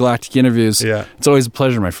here on Intergalactic Interviews. Yeah. It's always a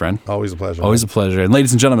pleasure, my friend. Always a pleasure. Always a pleasure. And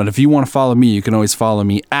ladies and gentlemen, if you want to follow me, you can always follow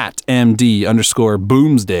me at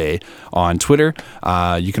MD_Boomsday on Twitter.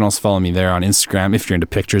 You can also follow me there on Instagram if you're into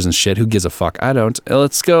pictures and shit. Who gives a fuck? I don't.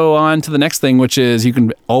 Let's go on to the next thing, which is you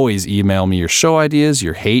can always email me your show ideas,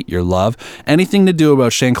 your hate, your love, anything to do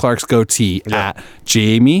about Shane Clark's goatee at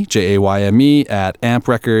Jamie, Jayme, at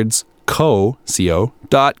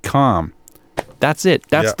amprecordsco.com. That's it.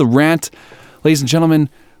 That's the rant. Ladies and gentlemen,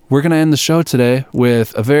 we're going to end the show today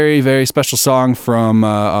with a very, very special song from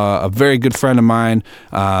a very good friend of mine.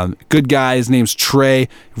 Good guy. His name's Trey.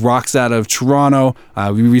 Rocks out of Toronto.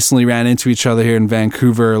 We recently ran into each other here in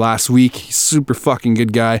Vancouver last week. He's super fucking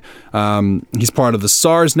good guy. He's part of the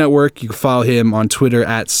SARS Network. You can follow him on Twitter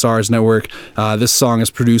at SARS Network. This song is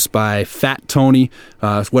produced by Fat Tony.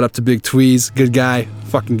 What Up to Big Tweez. Good guy.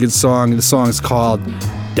 Fucking good song. The song is called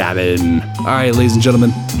Dabbin'. All right, ladies and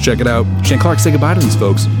gentlemen, check it out. Shane Clark, say goodbye to these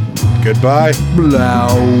folks. Goodbye.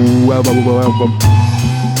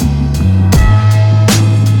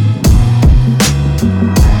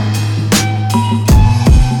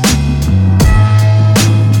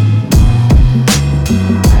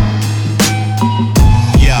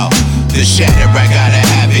 The shatter, I gotta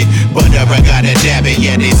have it. Butter, I gotta dab it.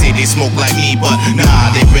 Yeah, they say they smoke like me, but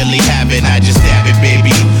nah, they really haven't. I just dab it,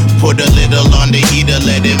 baby. Put a little on the heater,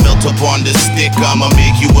 let it melt up on the stick. I'ma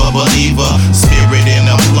make you a believer. Spirit in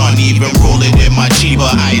a blunt, even roll it in my Chiba.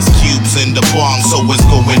 Ice cubes in the bong, so it's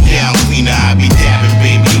going down cleaner. I be dabbing,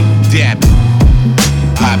 baby. Dabbing.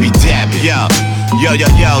 I be dabbing. Yo,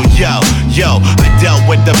 I dealt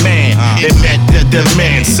with the man, it met the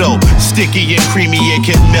demand. So sticky and creamy, it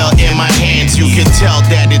can melt in my hands. You can tell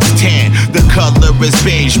that it's tan, the color is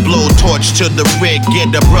beige. Blow torch to the rig,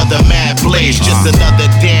 get the brother mad blaze. Just another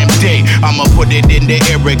damn day, I'ma put it in the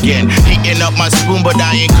air again. Heating up my spoon, but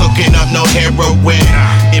I ain't cooking up no heroin.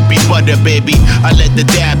 It be butter, baby, I let the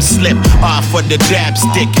dab slip off of the dab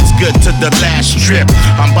stick. It's good to the last strip.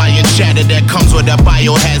 I'm buying shatter that comes with a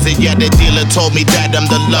biohazard. Yeah, the dealer told me that I'm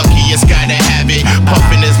the luckiest guy to have it.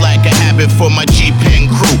 Puffin' is like a habit for my G-Pen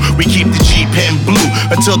crew. We keep the G-Pen blue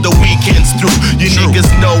until the weekend's through. You niggas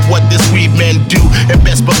know what this weed men do, and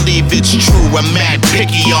best believe it's true. I'm mad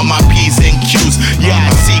picky on my P's and Q's. Yeah, I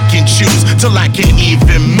seek and choose till I can't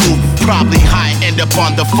even move. Probably high, end up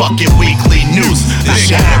on the fucking weekly news. The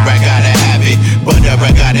shatter, I gotta have it. Butter, I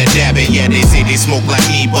gotta dab it. Yeah, they say they smoke like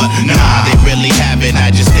me, but nah, they really haven't. I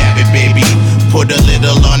just dab it, baby. Put a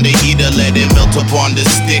little on the heater, let it melt up on the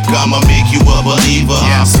stick. I'ma make you a believer.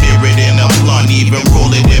 Spirit in a blunt, even roll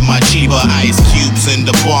it in my Chiba. Ice cubes in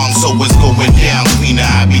the bong, so it's going down cleaner.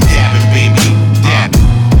 I be dabbing, baby. Dabbing.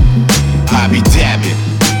 I be dabbing.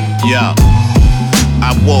 Yo.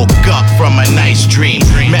 I woke up from a nice dream.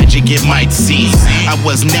 Magic it might seem. I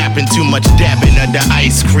was napping too much, dabbing under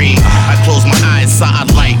ice cream. I closed my eyes, saw a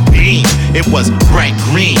light beam. It was bright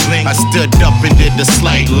green. I stood up and did the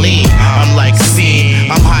slight lean. I'm like, see,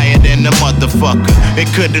 I'm higher than a motherfucker. It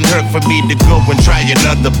couldn't hurt for me to go and try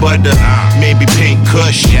another butter. Maybe pink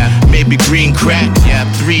kush, maybe green crack.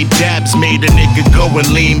 3 dabs made a nigga go and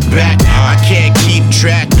lean back. I can't keep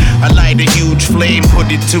track. I light a huge flame, put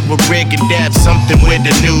it to a rig and dab something with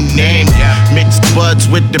a new name. Mixed buds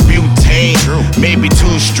with the butane, maybe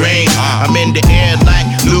 2 strains. I'm in the air like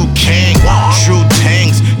Liu Kang. True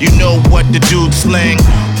tangs, you know what the dude slang.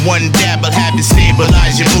 One dab will have you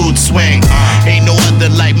stabilize your mood swings. Ain't no other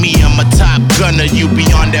like me, I'm a top gunner. You be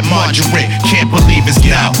on that margarine, can't believe it's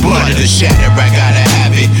not butter. The shatter, I gotta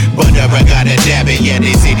have it. Butter, I gotta dab it. Yeah,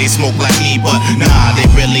 they say they smoke like me, but nah, they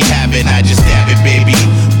really haven't. I just dab it, baby.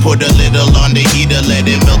 Put a little on the heater, let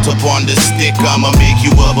it melt up on the stick. I'ma make you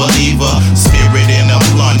a believer. Spirit in a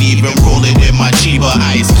blunt, even roll it in my Chiba.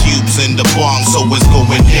 Ice cubes in the bong, so it's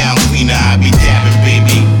going down cleaner. I be dabbing,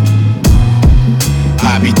 baby.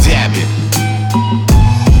 I be dabbing.